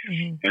already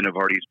and have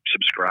already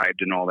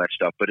subscribed and all that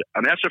stuff. But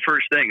that's the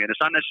first thing. And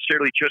it's not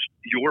necessarily just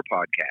your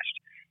podcast.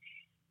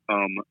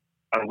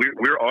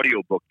 We're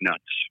audiobook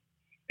nuts.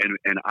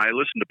 And I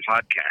listen to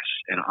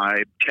podcasts and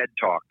TED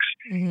Talks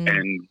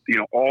and,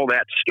 all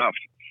that stuff.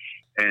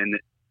 And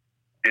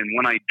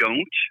when I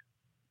don't,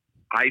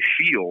 I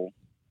feel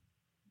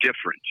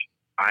different.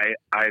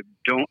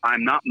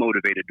 I'm not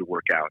motivated to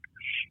work out.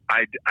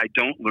 I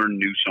don't learn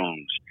new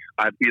songs.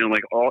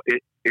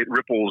 It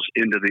ripples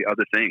into the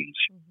other things.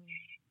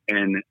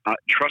 And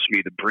trust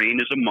me, the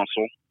brain is a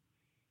muscle,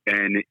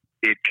 and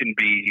it can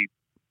be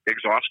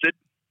exhausted,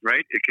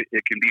 right?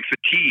 It can be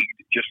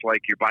fatigued, just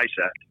like your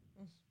bicep,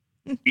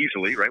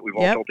 easily, right? We've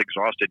all felt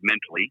exhausted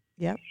mentally.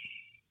 Yep.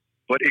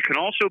 But it can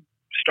also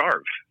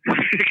starve.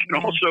 It can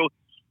also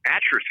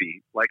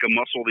atrophy, like a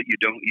muscle that you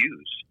don't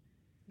use.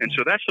 And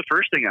so that's the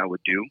first thing I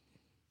would do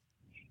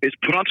is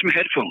put on some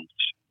headphones.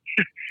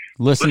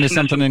 Listen to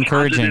something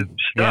encouraging.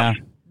 Yeah,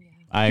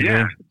 I agree.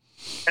 Yeah.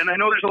 And I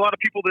know there's a lot of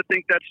people that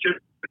think that's just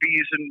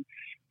bees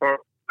or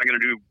I'm going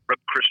to do rub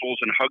crystals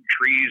and hug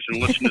trees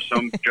and listen to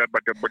some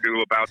about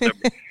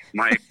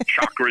my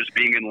chakras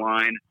being in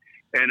line.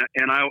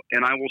 And I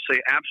will say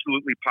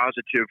absolutely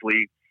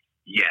positively,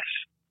 yes.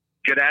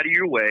 Get out of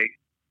your way.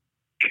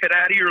 Get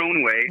out of your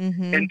own way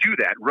and do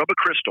that. Rub a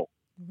crystal.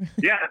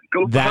 Yeah,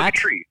 go hug a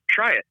tree.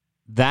 Try it.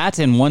 That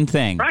and one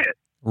thing. Try it.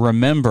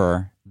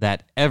 Remember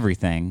that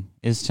everything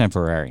is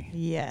temporary.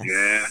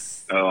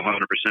 Yes. Yeah.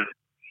 100%.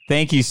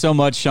 Thank you so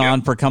much,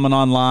 Sean, for coming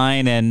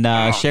online and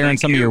sharing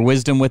some of your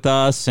wisdom with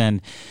us. And,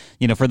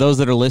 for those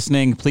that are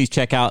listening, please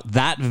check out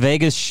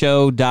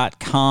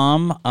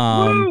thatvegasshow.com.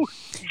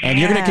 And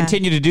you're going to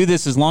continue to do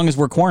this as long as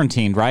we're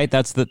quarantined, right?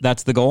 That's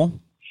the goal?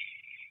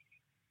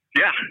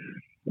 Yeah.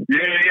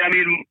 I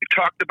mean, we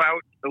talked about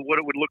what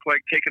it would look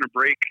like taking a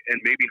break and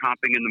maybe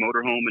hopping in the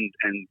motorhome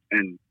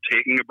and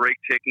taking a break.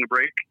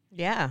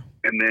 Yeah.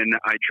 And then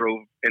I drove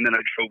the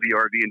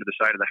RV into the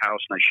side of the house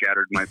and I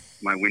shattered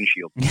my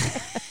windshield.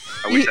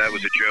 I wish that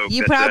was a joke.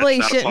 You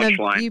probably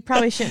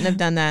shouldn't have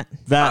done that.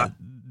 That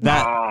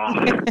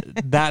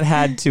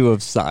had to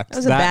have sucked. That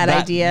was a bad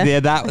idea. Yeah,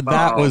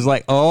 that was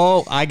like,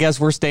 I guess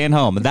we're staying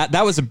home.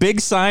 That was a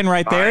big sign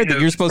right there that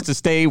you're supposed to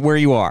stay where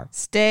you are.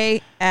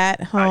 Stay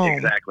at home.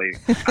 Exactly.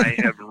 I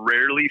have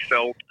rarely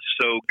felt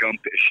so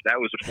gumpish. That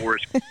was a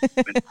Forrest Gump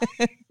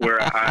where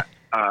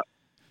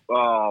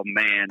oh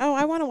man. Oh,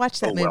 I want to watch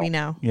that movie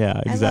now. Yeah,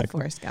 exactly. I love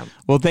Forrest Gump.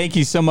 Well, thank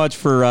you so much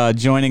for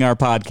joining our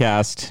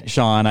podcast,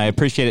 Sean. I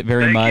appreciate it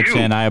very much,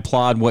 and I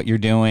applaud what you're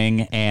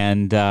doing.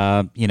 And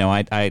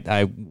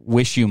I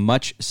wish you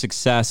much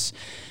success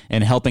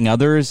in helping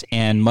others,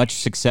 and much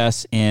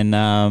success in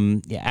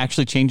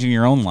actually changing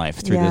your own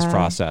life through this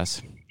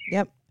process.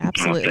 Yep,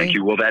 absolutely. Thank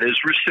you. Well, that is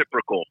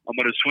reciprocal. I'm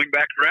going to swing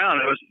back around.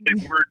 That was a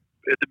big word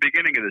at the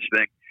beginning of this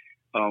thing.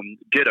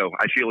 Ditto.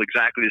 I feel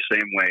exactly the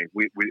same way.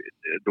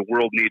 The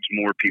world needs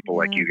more people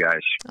like you guys.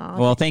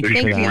 Well, thank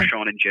you for that. More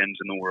Sean and Jens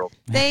in the world.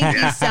 Thank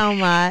you so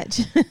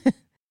much.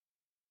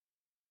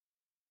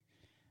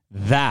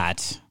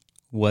 That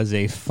was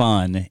a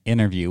fun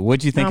interview.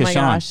 What'd you think of Sean?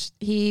 Oh my gosh,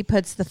 he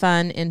puts the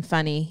fun in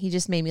funny. He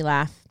just made me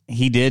laugh.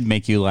 He did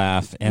make you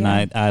laugh, and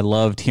I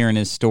loved hearing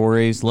his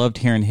stories, loved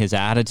hearing his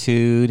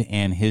attitude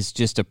and his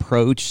just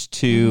approach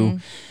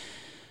to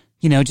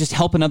just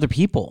helping other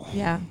people.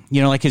 Yeah.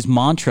 Like his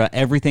mantra,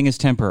 everything is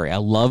temporary. I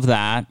love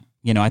that.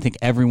 I think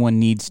everyone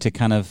needs to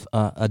kind of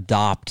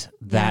adopt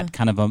that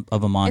kind of a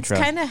mantra.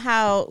 It's kind of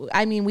how,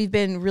 we've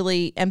been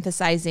really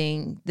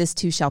emphasizing this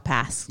too shall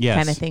pass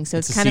kind of thing. So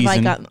it's kind of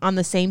like on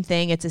the same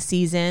thing. It's a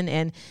season.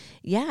 And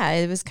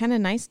it was kind of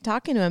nice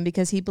talking to him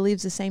because he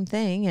believes the same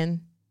thing.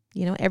 And,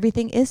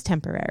 everything is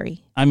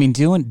temporary.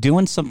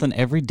 Doing something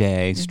every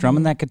day,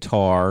 strumming that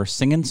guitar,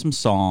 singing some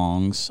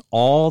songs,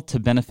 all to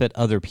benefit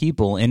other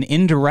people. And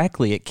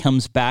indirectly, it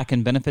comes back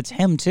and benefits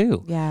him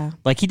too. Yeah.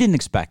 Like he didn't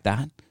expect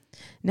that.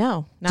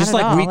 No, not just at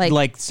like all.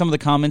 Like some of the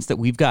comments that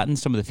we've gotten,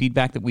 some of the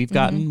feedback that we've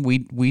gotten,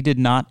 we did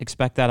not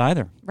expect that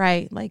either.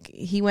 Right. Like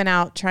he went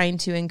out trying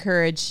to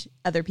encourage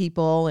other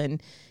people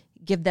and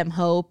give them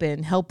hope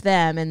and help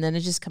them. And then it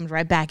just comes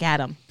right back at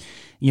them.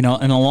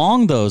 And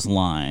along those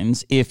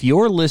lines, if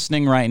you're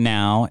listening right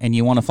now and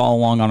you want to follow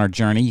along on our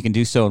journey, you can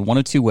do so in one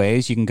of two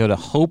ways. You can go to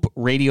Hope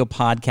Radio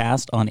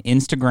Podcast on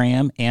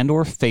Instagram and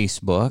or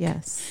Facebook.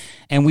 Yes.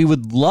 And we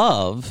would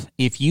love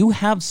if you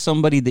have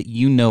somebody that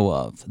you know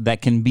of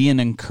that can be an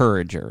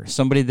encourager,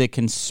 somebody that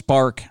can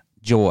spark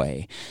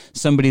joy,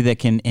 somebody that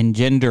can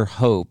engender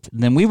hope,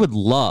 then we would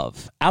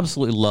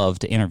absolutely love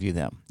to interview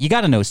them. You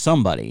got to know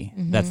somebody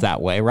that's that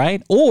way,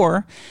 right?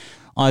 Or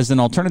as an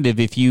alternative,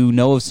 if you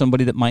know of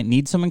somebody that might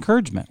need some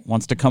encouragement,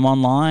 wants to come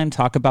online,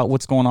 talk about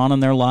what's going on in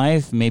their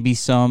life, maybe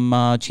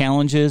some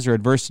challenges or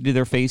adversity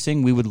they're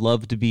facing, we would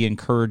love to be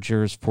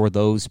encouragers for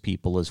those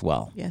people as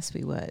well. Yes,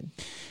 we would.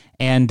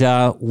 And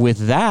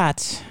with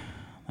that,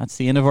 that's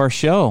the end of our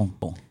show.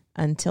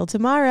 Until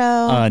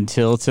tomorrow.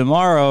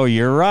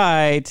 You're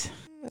right.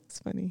 That's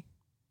funny.